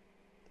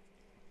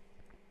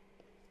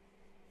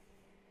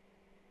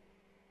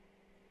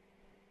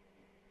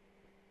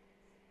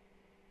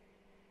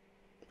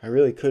 I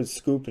really could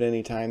scoop at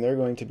any time. They're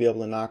going to be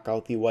able to knock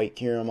out the White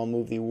Kyurem. I'll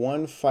move the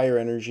one Fire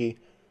Energy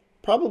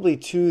probably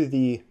to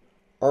the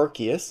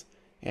Arceus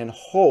and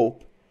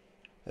hope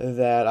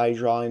that I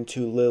draw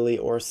into Lily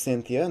or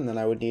Cynthia, and then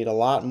I would need a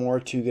lot more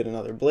to get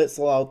another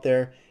Blitzle out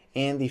there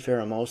and the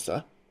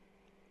Pheromosa.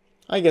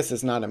 I guess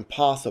it's not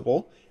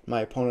impossible. My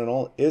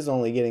opponent is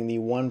only getting the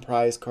one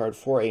prize card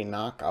for a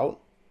knockout.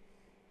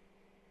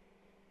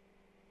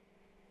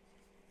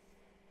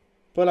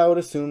 But I would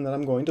assume that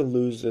I'm going to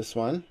lose this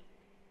one.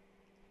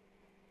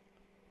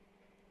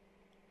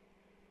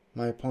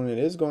 My opponent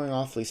is going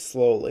awfully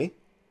slowly.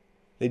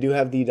 They do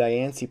have the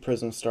Diancie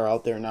Prism Star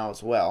out there now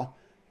as well.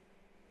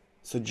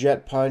 So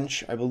Jet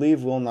Punch, I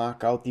believe, will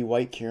knock out the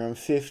White Kyurem,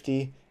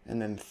 50 and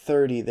then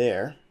 30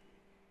 there.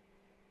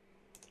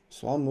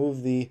 So I'll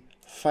move the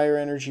Fire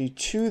Energy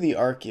to the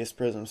Arceus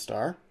Prism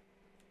Star.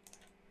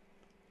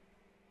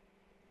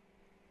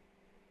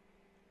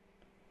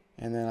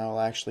 And then I'll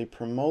actually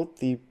promote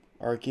the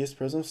Arceus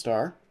Prism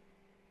Star.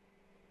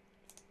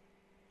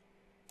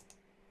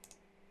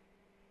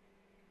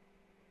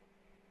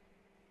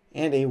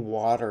 And a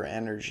Water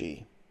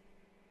Energy.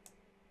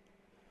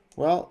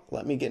 Well,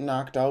 let me get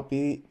knocked out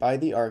by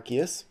the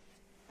Arceus.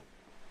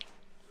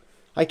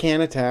 I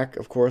can attack,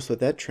 of course, with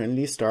that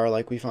Trinity Star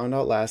like we found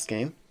out last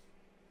game.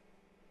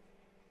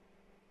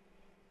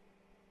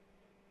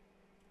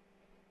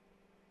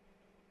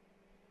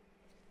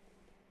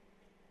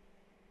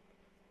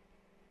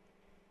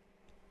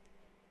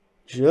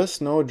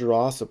 Just no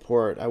draw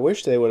support. I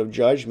wish they would have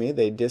judged me.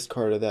 They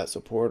discarded that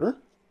supporter.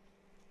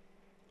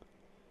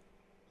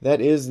 That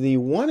is the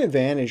one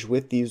advantage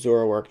with the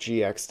Zoroark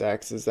GX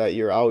decks, is that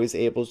you're always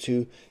able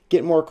to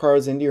get more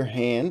cards into your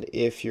hand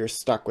if you're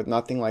stuck with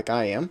nothing like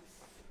I am.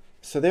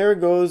 So there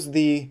goes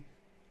the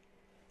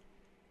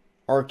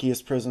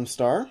Arceus Prism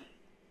Star.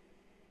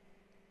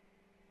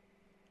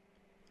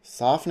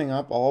 Softening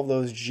up all of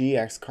those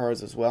GX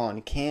cards as well, and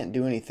you can't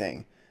do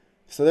anything.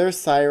 So there's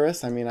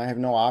Cyrus. I mean, I have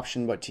no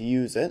option but to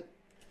use it.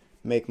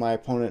 Make my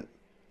opponent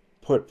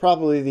put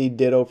probably the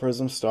Ditto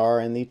Prism Star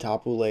and the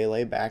Tapu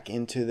Lele back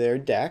into their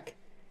deck.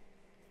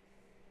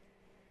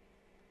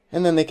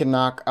 And then they can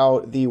knock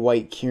out the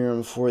White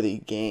Kyurem for the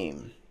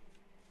game.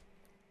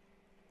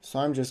 So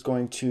I'm just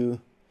going to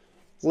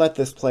let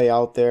this play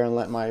out there and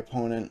let my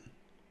opponent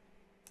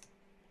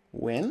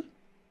win.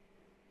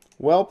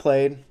 Well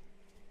played.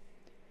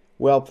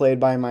 Well played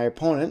by my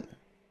opponent.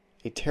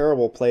 A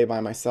terrible play by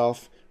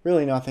myself.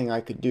 Really nothing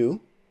I could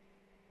do.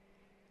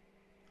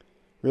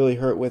 Really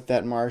hurt with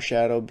that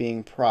Marshadow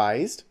being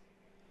prized.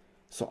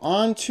 So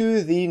on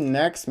to the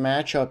next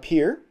matchup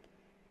here.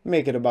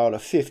 Make it about a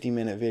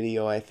 50-minute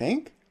video, I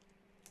think.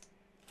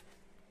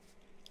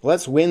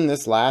 Let's win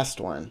this last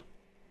one.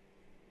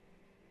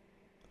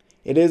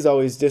 It is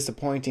always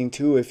disappointing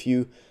too if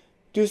you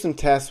do some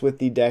tests with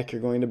the deck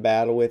you're going to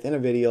battle with in a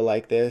video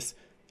like this.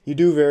 You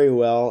do very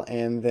well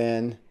and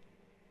then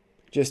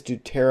just do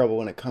terrible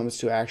when it comes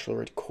to actual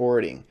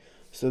recording.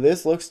 So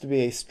this looks to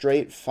be a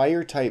straight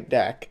fire type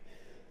deck.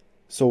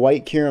 So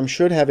White Kyurem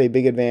should have a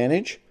big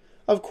advantage.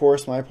 Of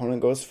course, my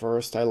opponent goes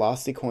first. I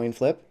lost the coin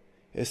flip.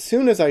 As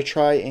soon as I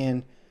try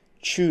and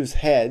choose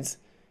heads,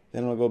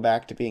 then it'll go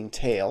back to being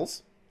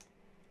tails.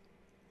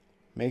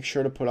 Make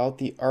sure to put out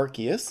the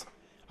Arceus.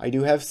 I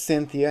do have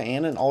Cynthia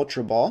and an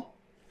Ultra Ball.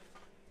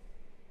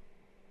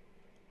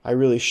 I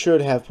really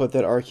should have put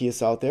that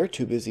Arceus out there.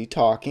 Too busy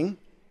talking.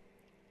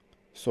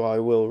 So I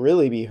will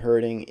really be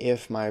hurting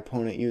if my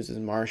opponent uses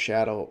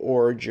Marshadow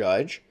or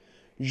Judge.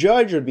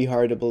 Judge would be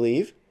hard to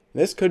believe.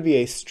 This could be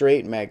a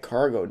straight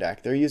Magcargo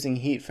deck. They're using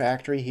Heat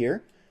Factory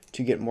here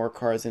to get more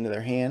cards into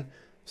their hand.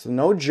 So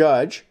no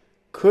Judge.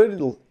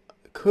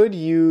 Could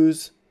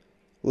use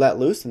Let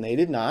Loose, and they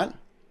did not.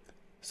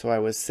 So I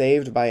was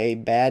saved by a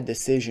bad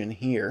decision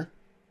here.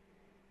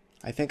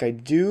 I think I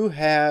do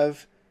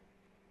have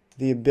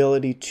the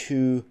ability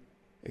to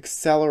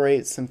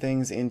accelerate some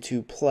things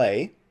into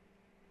play.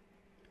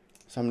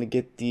 So I'm going to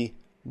get the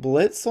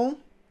Blitzel,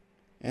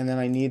 and then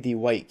I need the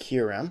White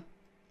Kyurem.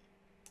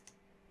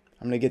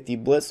 I'm going to get the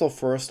Blitzel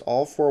first,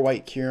 all 4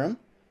 White Kyurem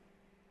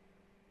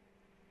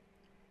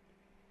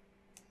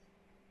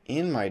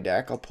in my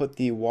deck. I'll put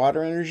the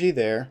Water Energy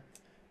there,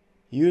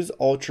 use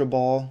Ultra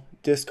Ball,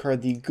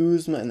 discard the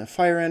Guzma and the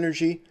Fire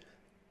Energy,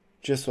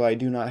 just so I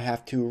do not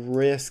have to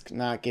risk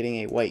not getting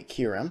a White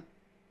Kyurem.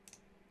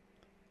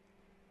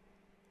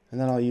 And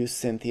then I'll use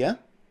Cynthia.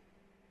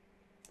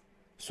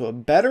 So a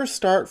better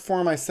start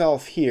for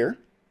myself here.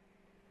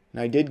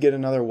 And I did get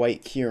another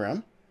White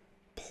Kyurem,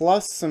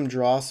 plus some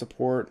draw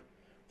support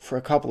for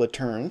a couple of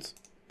turns.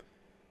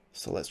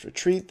 So let's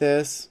retreat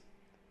this.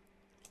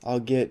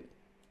 I'll get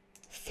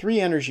 3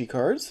 energy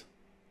cards.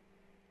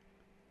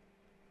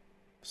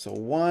 So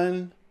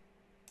 1,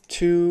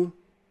 2,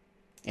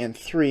 and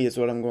 3 is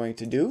what I'm going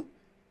to do.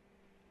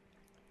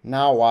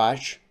 Now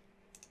watch.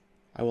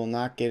 I will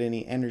not get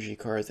any energy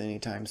cards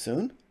anytime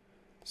soon.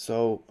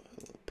 So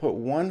put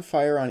 1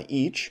 fire on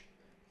each,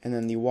 and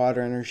then the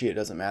water energy, it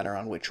doesn't matter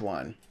on which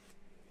one.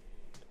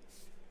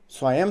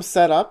 So I am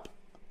set up.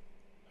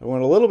 I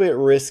went a little bit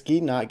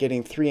risky, not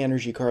getting 3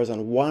 energy cards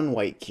on 1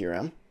 White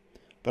Kyurem,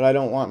 but I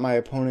don't want my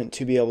opponent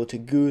to be able to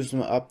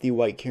Guzma up the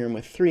White Kyurem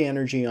with 3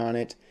 energy on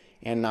it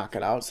and knock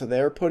it out. So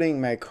they're putting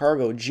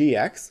Magcargo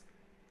GX.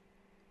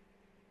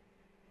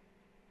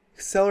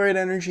 Accelerate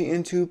energy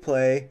into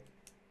play,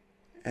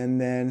 and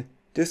then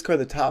discard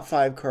the top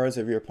 5 cards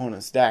of your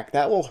opponent's deck.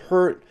 That will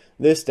hurt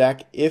this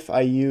deck if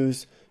I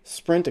use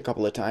Sprint a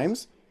couple of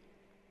times.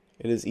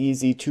 It is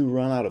easy to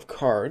run out of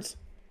cards.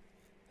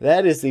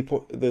 That is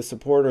the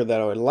supporter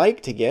that I would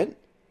like to get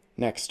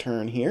next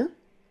turn here.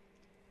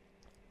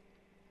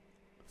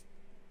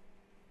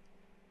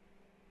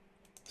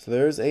 So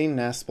there's a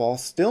Nest Ball.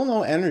 Still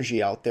no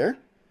energy out there.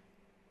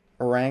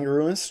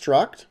 Oranguru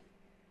Instruct.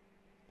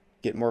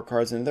 Get more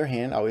cards into their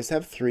hand. Always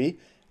have 3.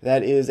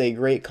 That is a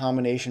great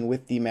combination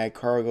with the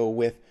Magcargo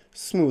with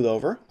Smooth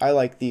Over. I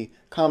like the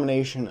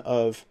combination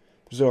of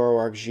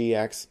Zoroark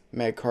GX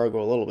Magcargo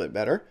a little bit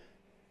better,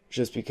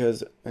 just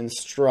because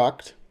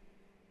Instruct,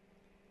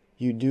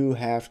 you do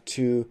have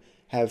to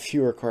have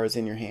fewer cards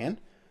in your hand.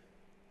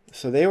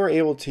 So they were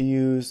able to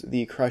use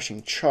the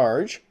Crushing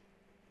Charge,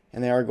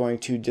 and they are going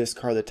to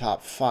discard the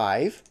top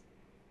 5.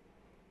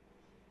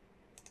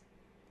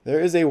 There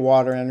is a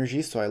Water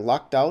Energy, so I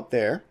lucked out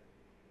there.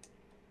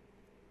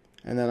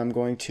 And then I'm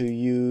going to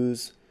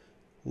use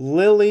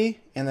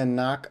Lily and then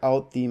knock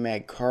out the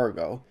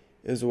Magcargo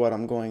is what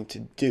I'm going to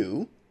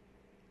do.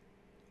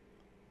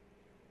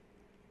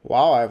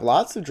 Wow, I have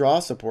lots of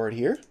draw support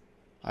here.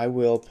 I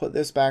will put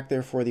this back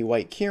there for the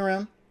White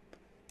Kyurem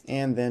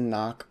and then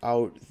knock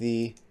out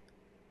the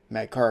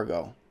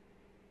Magcargo.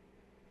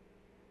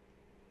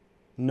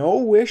 No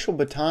Wishful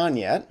Baton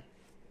yet.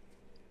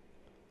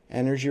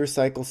 Energy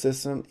Recycle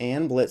System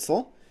and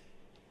Blitzel.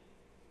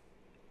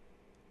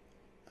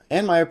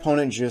 And my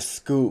opponent just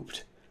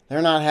scooped.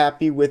 They're not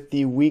happy with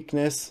the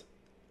weakness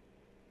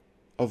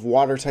of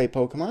Water-type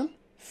Pokemon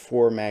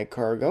for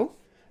Magcargo.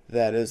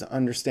 That is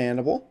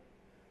understandable.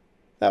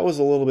 That was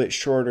a little bit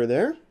shorter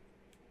there.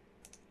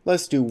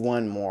 Let's do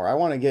one more. I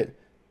want to get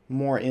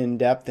more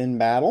in-depth in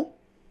battle.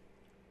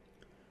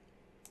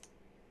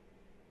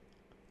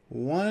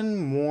 One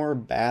more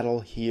battle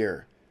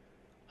here.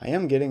 I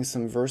am getting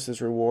some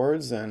versus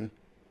rewards and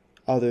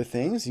other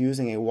things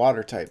using a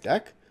Water-type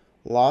deck.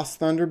 Lost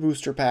Thunder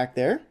booster pack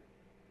there.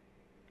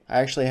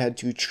 I actually had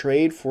to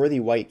trade for the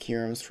White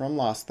Kyurems from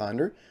Lost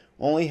Thunder.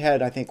 Only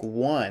had, I think,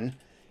 1.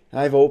 And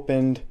I've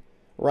opened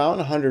around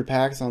 100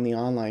 packs on the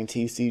online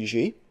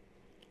TCG.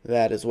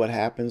 That is what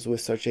happens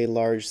with such a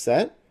large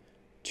set.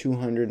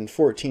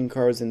 214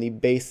 cards in the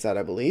base set,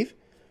 I believe.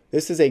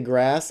 This is a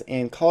grass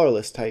and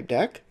colorless type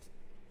deck.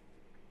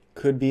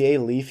 Could be a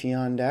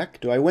Leafeon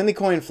deck. Do I win the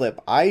coin flip?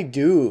 I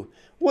do.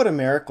 What a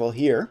miracle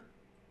here.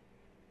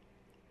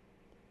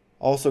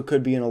 Also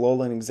could be an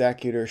Alolan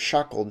Executor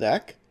Shuckle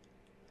deck.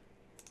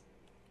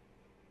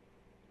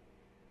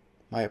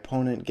 My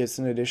opponent gets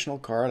an additional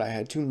card. I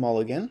had to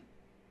mulligan.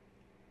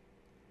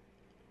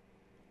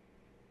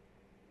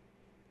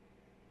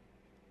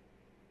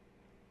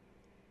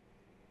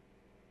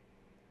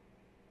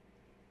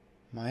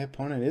 My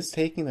opponent is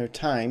taking their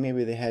time.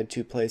 Maybe they had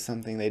to play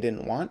something they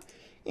didn't want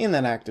in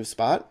that active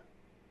spot.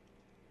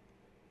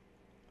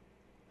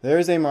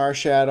 There's a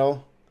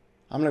Marshadow.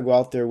 I'm going to go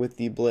out there with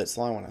the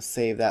Blitzel. I want to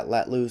save that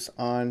Let Loose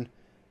on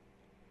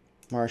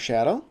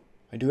Marshadow.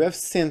 I do have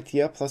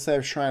Cynthia, plus I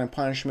have Shrine of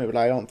Punishment, but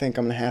I don't think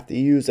I'm going to have to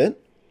use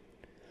it.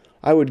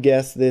 I would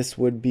guess this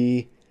would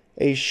be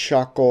a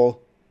Shuckle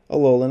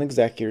Alolan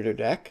Executor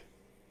deck.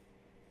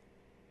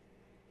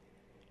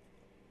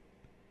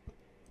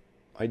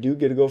 I do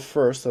get to go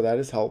first, so that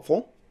is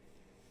helpful.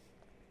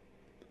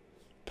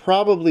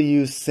 Probably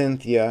use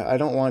Cynthia. I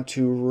don't want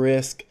to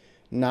risk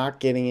not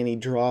getting any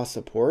draw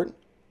support.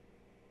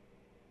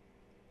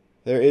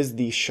 There is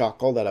the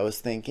Shuckle that I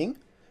was thinking.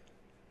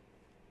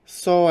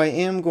 So I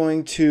am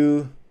going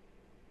to...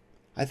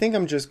 I think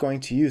I'm just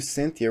going to use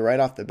Cynthia right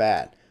off the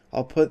bat.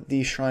 I'll put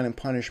the Shrine and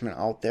Punishment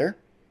out there.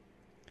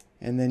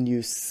 and then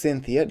use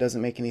Cynthia. It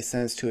doesn't make any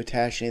sense to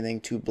attach anything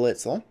to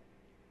Blitzel.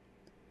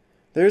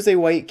 There's a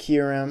White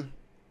Kyurem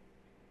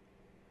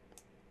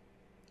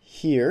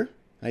here.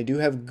 I do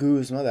have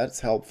Guzma,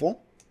 that's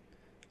helpful.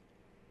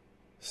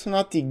 So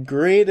not the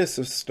greatest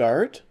of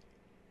start,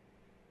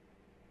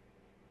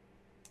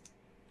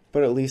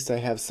 but at least I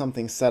have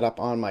something set up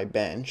on my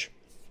bench.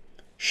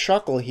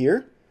 Shuckle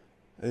here.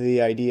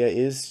 The idea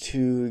is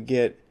to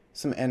get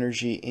some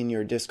energy in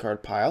your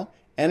discard pile.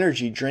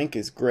 Energy Drink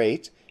is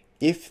great.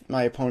 If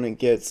my opponent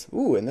gets,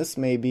 and this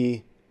may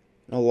be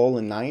an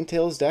Alolan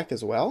Ninetales deck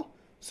as well.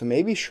 So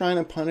maybe Shrine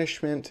of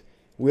Punishment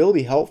will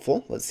be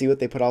helpful. Let's see what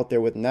they put out there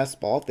with Nest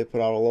Ball. If they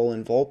put out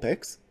Alolan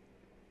Vulpix.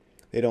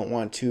 They don't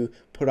want to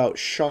put out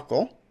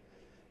Shuckle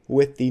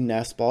with the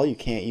Nest Ball. You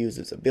can't use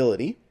its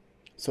ability.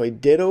 So a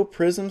Ditto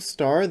Prism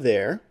Star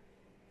there.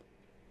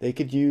 They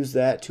could use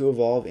that to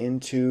evolve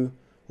into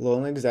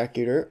Alolan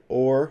Executor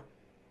or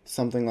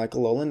something like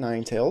Alolan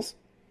Ninetales.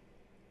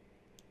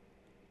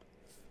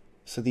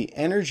 So the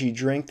Energy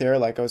Drink there,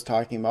 like I was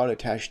talking about,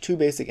 attach 2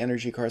 basic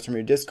energy cards from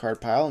your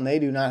discard pile, and they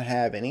do not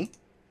have any.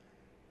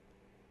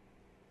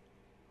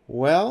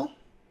 Well,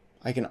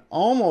 I can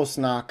almost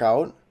knock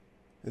out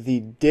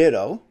the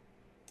Ditto.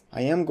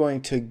 I am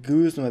going to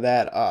Guzma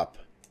that up.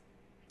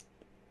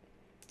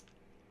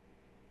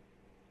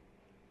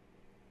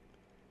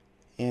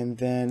 And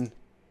then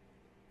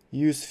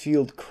use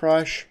Field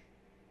Crush.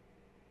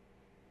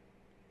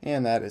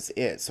 And that is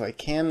it. So I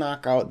can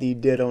knock out the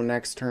Ditto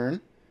next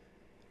turn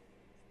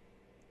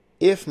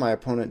if my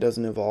opponent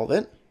doesn't evolve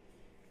it.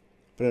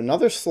 But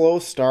another slow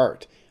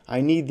start.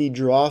 I need the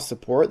draw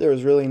support. There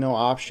was really no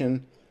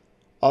option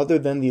other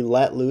than the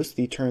Let Loose,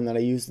 the turn that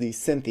I used the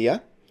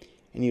Cynthia.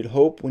 And you'd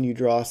hope when you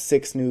draw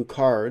 6 new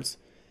cards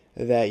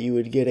that you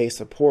would get a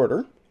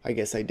supporter. I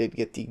guess I did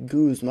get the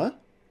Guzma.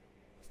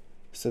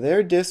 So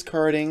they're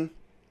discarding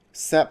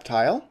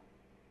Sceptile.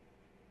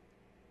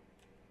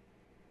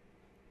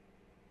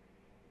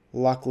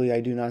 Luckily,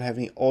 I do not have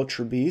any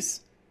Ultra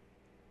Beasts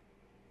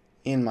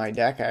in my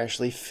deck. I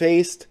actually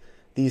faced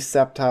the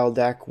Sceptile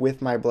deck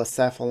with my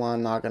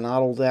Blacephalon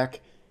Naganadel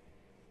deck.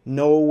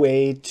 No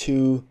way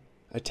to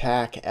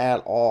attack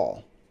at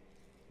all.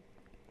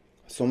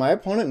 So my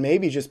opponent may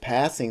be just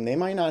passing. They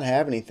might not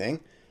have anything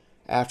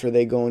after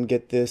they go and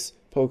get this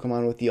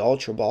Pokemon with the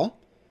Ultra Ball.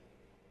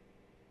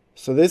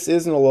 So this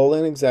is an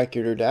Alolan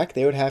Executor deck.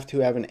 They would have to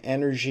have an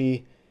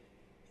energy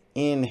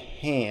in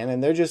hand,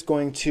 and they're just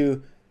going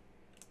to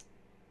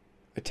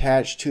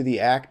attach to the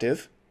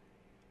active,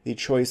 the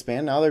Choice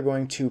Band. Now they're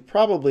going to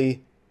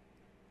probably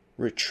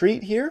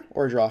retreat here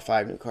or draw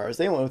 5 new cards.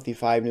 They went with the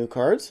 5 new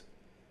cards,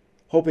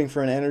 hoping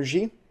for an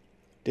energy.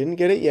 Didn't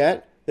get it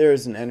yet. There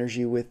is an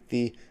energy with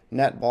the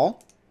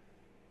Netball.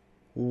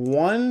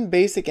 1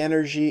 basic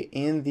energy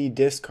in the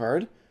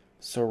discard.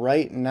 So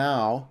right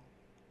now,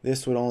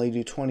 this would only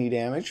do 20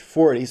 damage.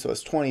 40, so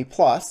it's 20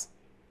 plus.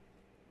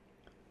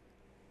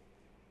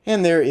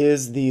 And there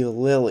is the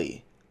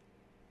Lily.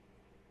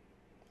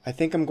 I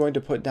think I'm going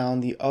to put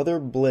down the other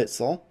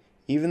Blitzel,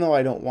 even though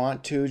I don't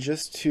want to,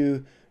 just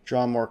to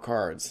draw more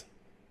cards.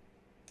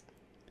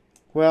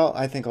 Well,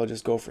 I think I'll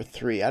just go for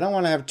 3. I don't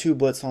want to have 2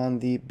 Blitz on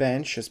the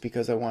bench just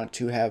because I want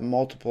to have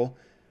multiple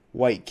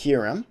White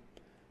Kyurem.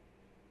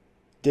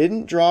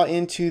 Didn't draw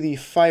into the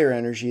fire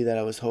energy that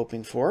I was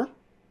hoping for.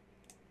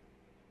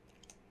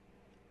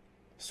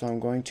 So I'm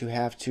going to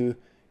have to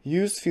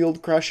use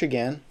Field Crush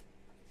again.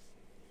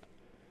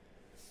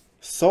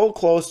 So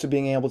close to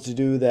being able to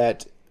do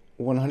that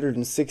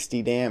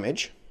 160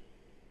 damage.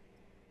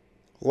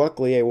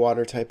 Luckily, a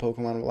Water-type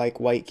Pokemon like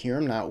White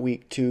Kyurem, not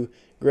weak to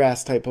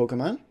Grass-type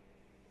Pokemon.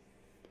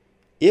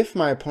 If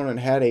my opponent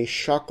had a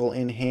Shuckle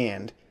in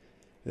hand,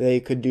 they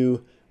could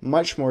do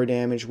much more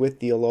damage with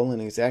the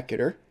Alolan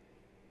Executor.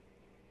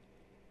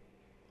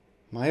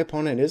 My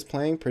opponent is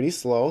playing pretty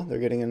slow. They're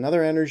getting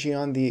another energy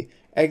on the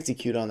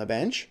Execute on the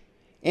bench.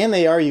 And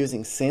they are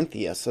using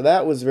Cynthia, so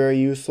that was very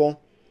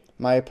useful.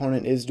 My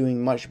opponent is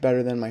doing much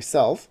better than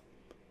myself.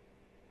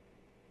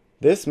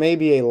 This may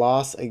be a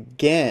loss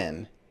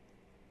again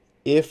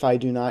if I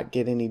do not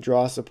get any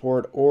draw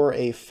support or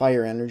a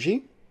fire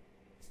energy.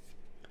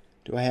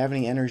 Do I have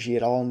any energy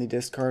at all in the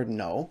discard?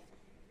 No.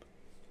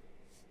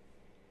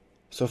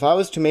 So if I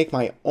was to make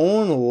my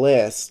own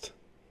list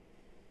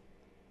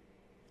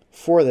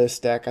for this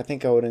deck, I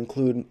think I would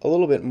include a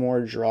little bit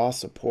more draw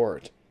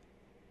support.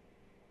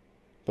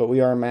 But we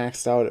are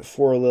maxed out at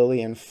 4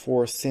 Lily and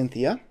 4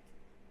 Cynthia.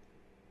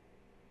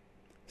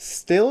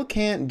 Still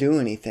can't do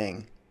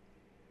anything.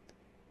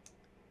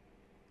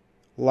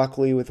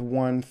 Luckily, with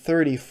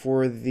 130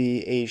 for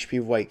the HP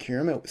of White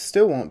Kyurem, it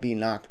still won't be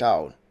knocked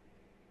out.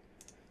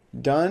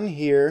 Done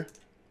here.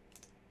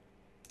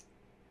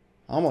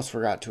 Almost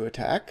forgot to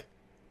attack.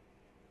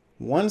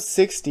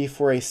 160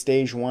 for a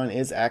stage 1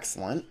 is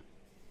excellent.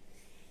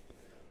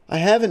 I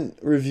haven't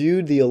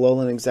reviewed the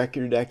Alolan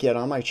Executor deck yet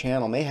on my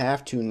channel. May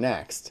have to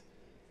next.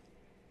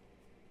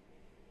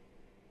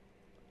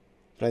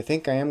 But I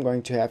think I am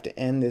going to have to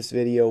end this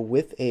video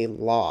with a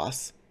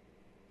loss.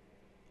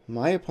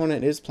 My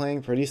opponent is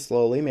playing pretty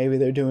slowly. Maybe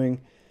they're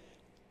doing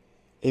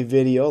a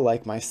video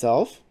like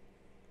myself,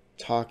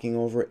 talking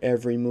over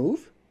every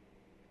move.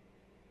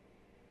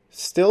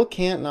 Still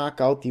can't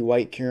knock out the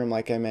White Kyurem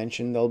like I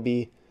mentioned. They'll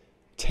be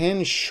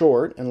 10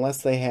 short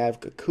unless they have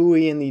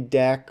Kukui in the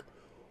deck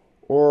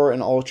or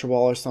an Ultra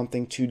Ball or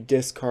something to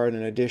discard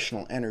an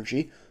additional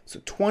energy.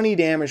 So 20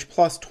 damage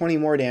plus 20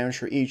 more damage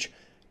for each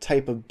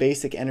type of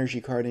basic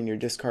energy card in your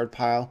discard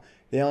pile.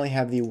 They only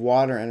have the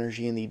water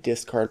energy in the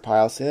discard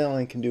pile, so they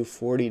only can do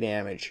 40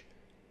 damage.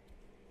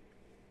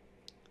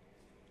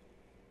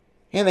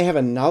 And they have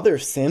another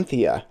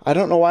Cynthia. I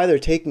don't know why they're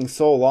taking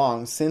so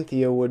long.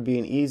 Cynthia would be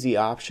an easy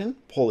option.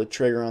 Pull the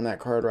trigger on that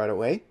card right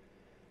away.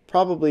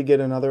 Probably get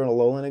another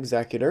Alolan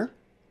Executor.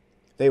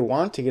 They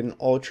want to get an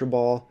Ultra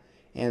Ball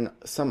and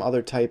some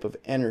other type of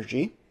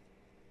energy.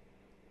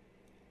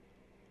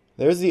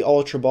 There's the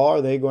Ultra Ball.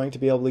 Are they going to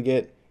be able to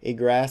get a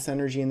grass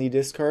energy in the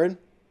discard?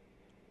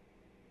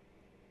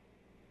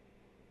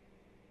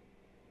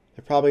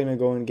 They're probably going to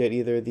go and get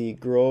either the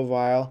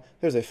Grovyle.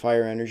 There's a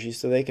fire energy,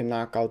 so they can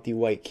knock out the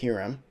White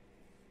Kyurem.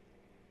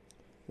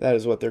 That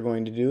is what they're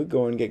going to do.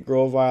 Go and get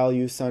Grovyle,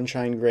 use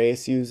Sunshine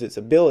Grace, use its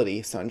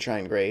ability,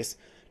 Sunshine Grace,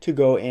 to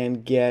go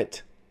and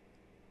get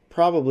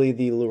probably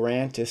the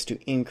Lurantis to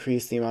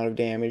increase the amount of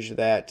damage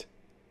that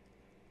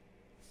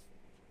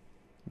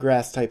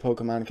Grass-type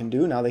Pokemon can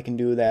do. Now they can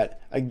do that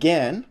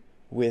again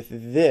with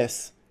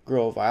this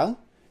Grovyle.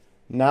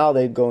 Now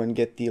they'd go and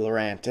get the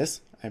Lurantis.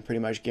 I pretty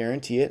much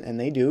guarantee it, and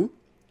they do.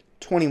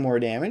 20 more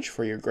damage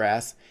for your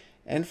Grass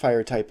and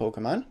Fire-type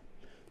Pokemon.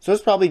 So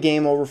it's probably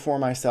game over for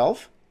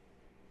myself.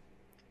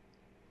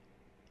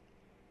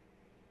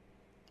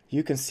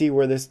 You can see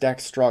where this deck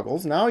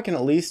struggles. Now I can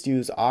at least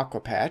use Aqua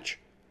Patch.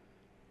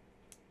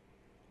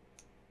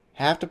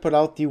 Have to put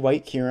out the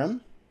White Kyurem.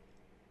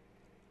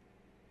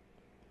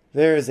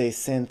 There's a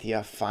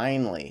Cynthia,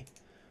 finally.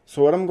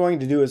 So what I'm going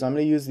to do is I'm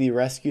going to use the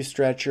Rescue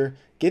Stretcher,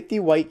 get the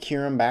White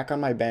Kyurem back on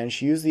my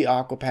bench, use the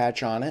Aqua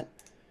Patch on it,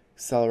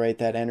 accelerate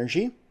that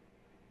energy.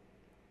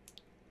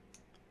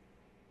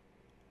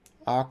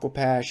 Aqua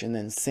Patch and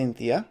then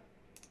Cynthia.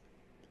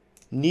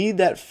 Need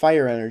that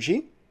fire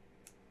energy.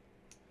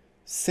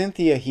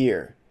 Cynthia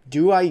here.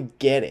 Do I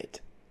get it?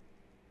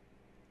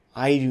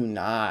 I do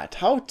not.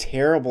 How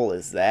terrible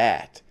is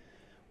that?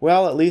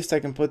 Well, at least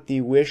I can put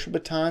the Wishful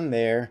Baton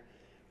there.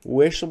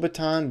 Wishful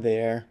Baton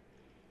there.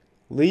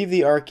 Leave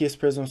the Arceus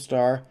Prism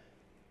Star.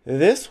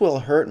 This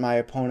will hurt my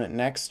opponent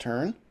next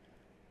turn.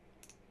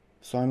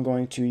 So I'm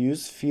going to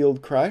use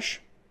Field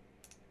Crush.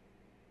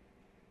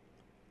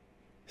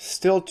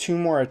 Still 2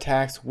 more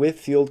attacks with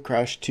Field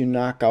Crush to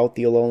knock out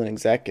the Alolan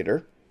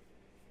Executor.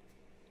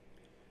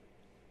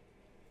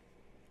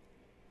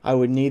 I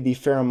would need the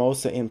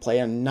Pheromosa in play.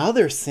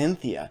 Another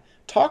Cynthia.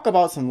 Talk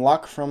about some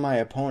luck from my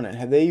opponent.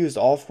 Have they used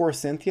all 4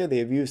 Cynthia? They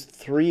have used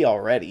 3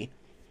 already.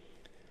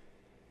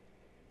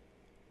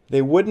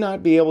 They would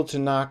not be able to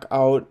knock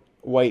out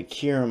White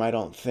Kyurem, I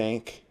don't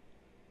think.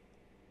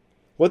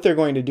 What they're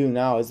going to do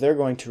now is they're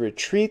going to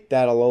retreat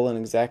that Alolan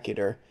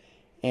Executor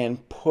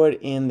and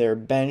put in their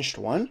benched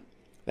one.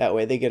 That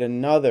way they get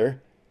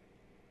another.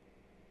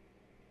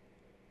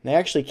 They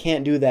actually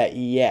can't do that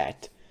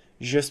yet,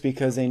 just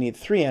because they need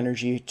 3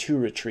 energy to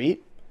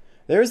retreat.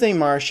 There's a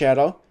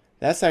Marshadow.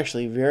 That's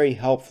actually very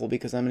helpful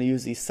because I'm going to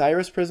use the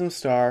Arceus Prism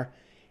Star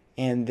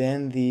and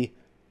then the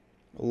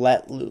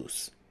Let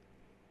Loose.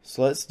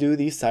 So let's do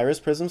the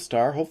Arceus Prism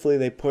Star. Hopefully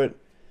they put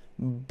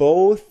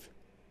both.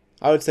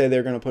 I would say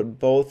they're going to put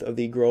both of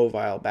the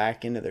Grovyle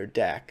back into their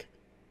deck.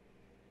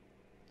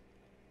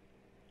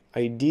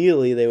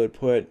 Ideally, they would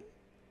put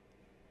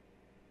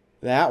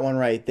that one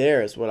right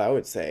there is what I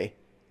would say.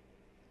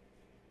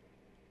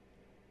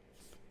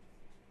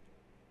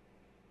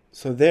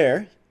 So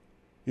there,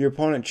 your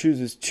opponent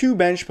chooses 2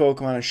 bench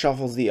Pokemon and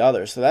shuffles the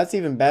other. So that's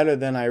even better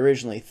than I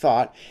originally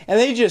thought. And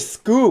they just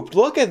scooped.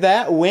 Look at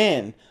that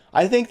win.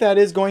 I think that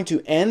is going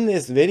to end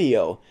this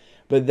video.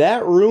 But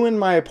that ruined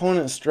my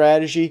opponent's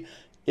strategy.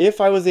 If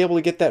I was able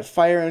to get that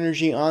fire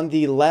energy on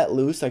the Let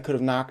Loose, I could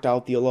have knocked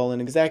out the Alolan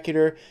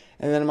Executor.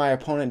 And then my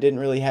opponent didn't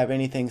really have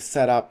anything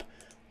set up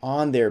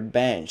on their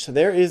bench. So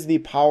there is the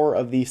power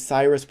of the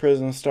Arceus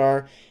Prism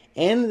Star.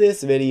 End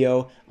this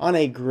video on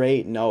a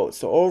great note.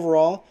 So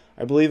overall,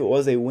 I believe it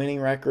was a winning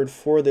record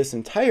for this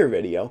entire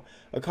video.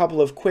 A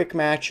couple of quick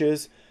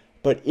matches.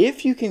 But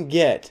if you can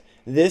get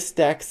this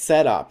deck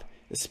set up,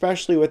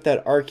 especially with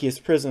that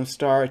Arceus Prism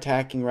Star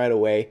attacking right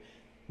away,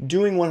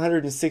 doing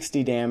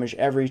 160 damage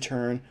every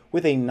turn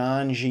with a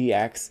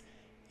non-GX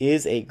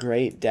is a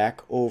great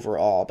deck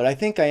overall. But I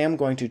think I am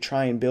going to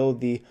try and build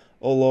the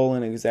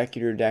Alolan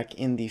Executor deck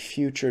in the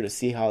future to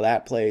see how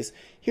that plays.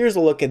 Here's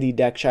a look at the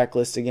deck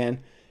checklist again.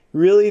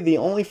 Really, the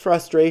only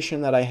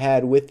frustration that I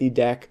had with the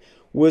deck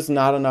was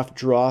not enough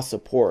draw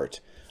support.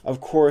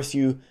 Of course,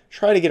 you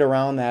try to get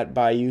around that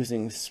by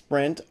using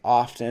Sprint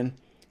often.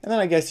 And then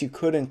I guess you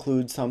could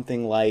include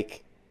something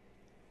like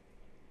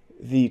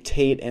the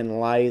Tate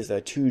and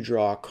Liza to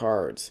draw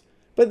cards.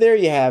 But there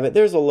you have it.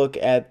 There's a look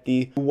at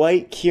the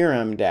White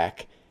Kyurem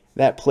deck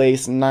that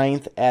placed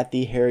 9th at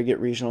the Harrogate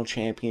Regional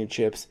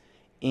Championships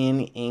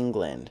in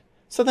England.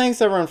 So thanks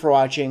everyone for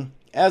watching.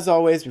 As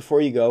always, before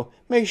you go,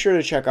 make sure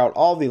to check out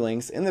all the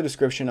links in the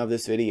description of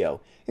this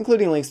video,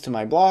 including links to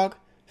my blog,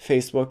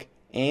 Facebook,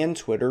 and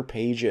Twitter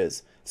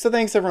pages. So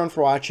thanks everyone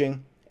for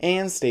watching,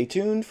 and stay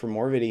tuned for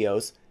more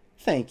videos.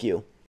 Thank you.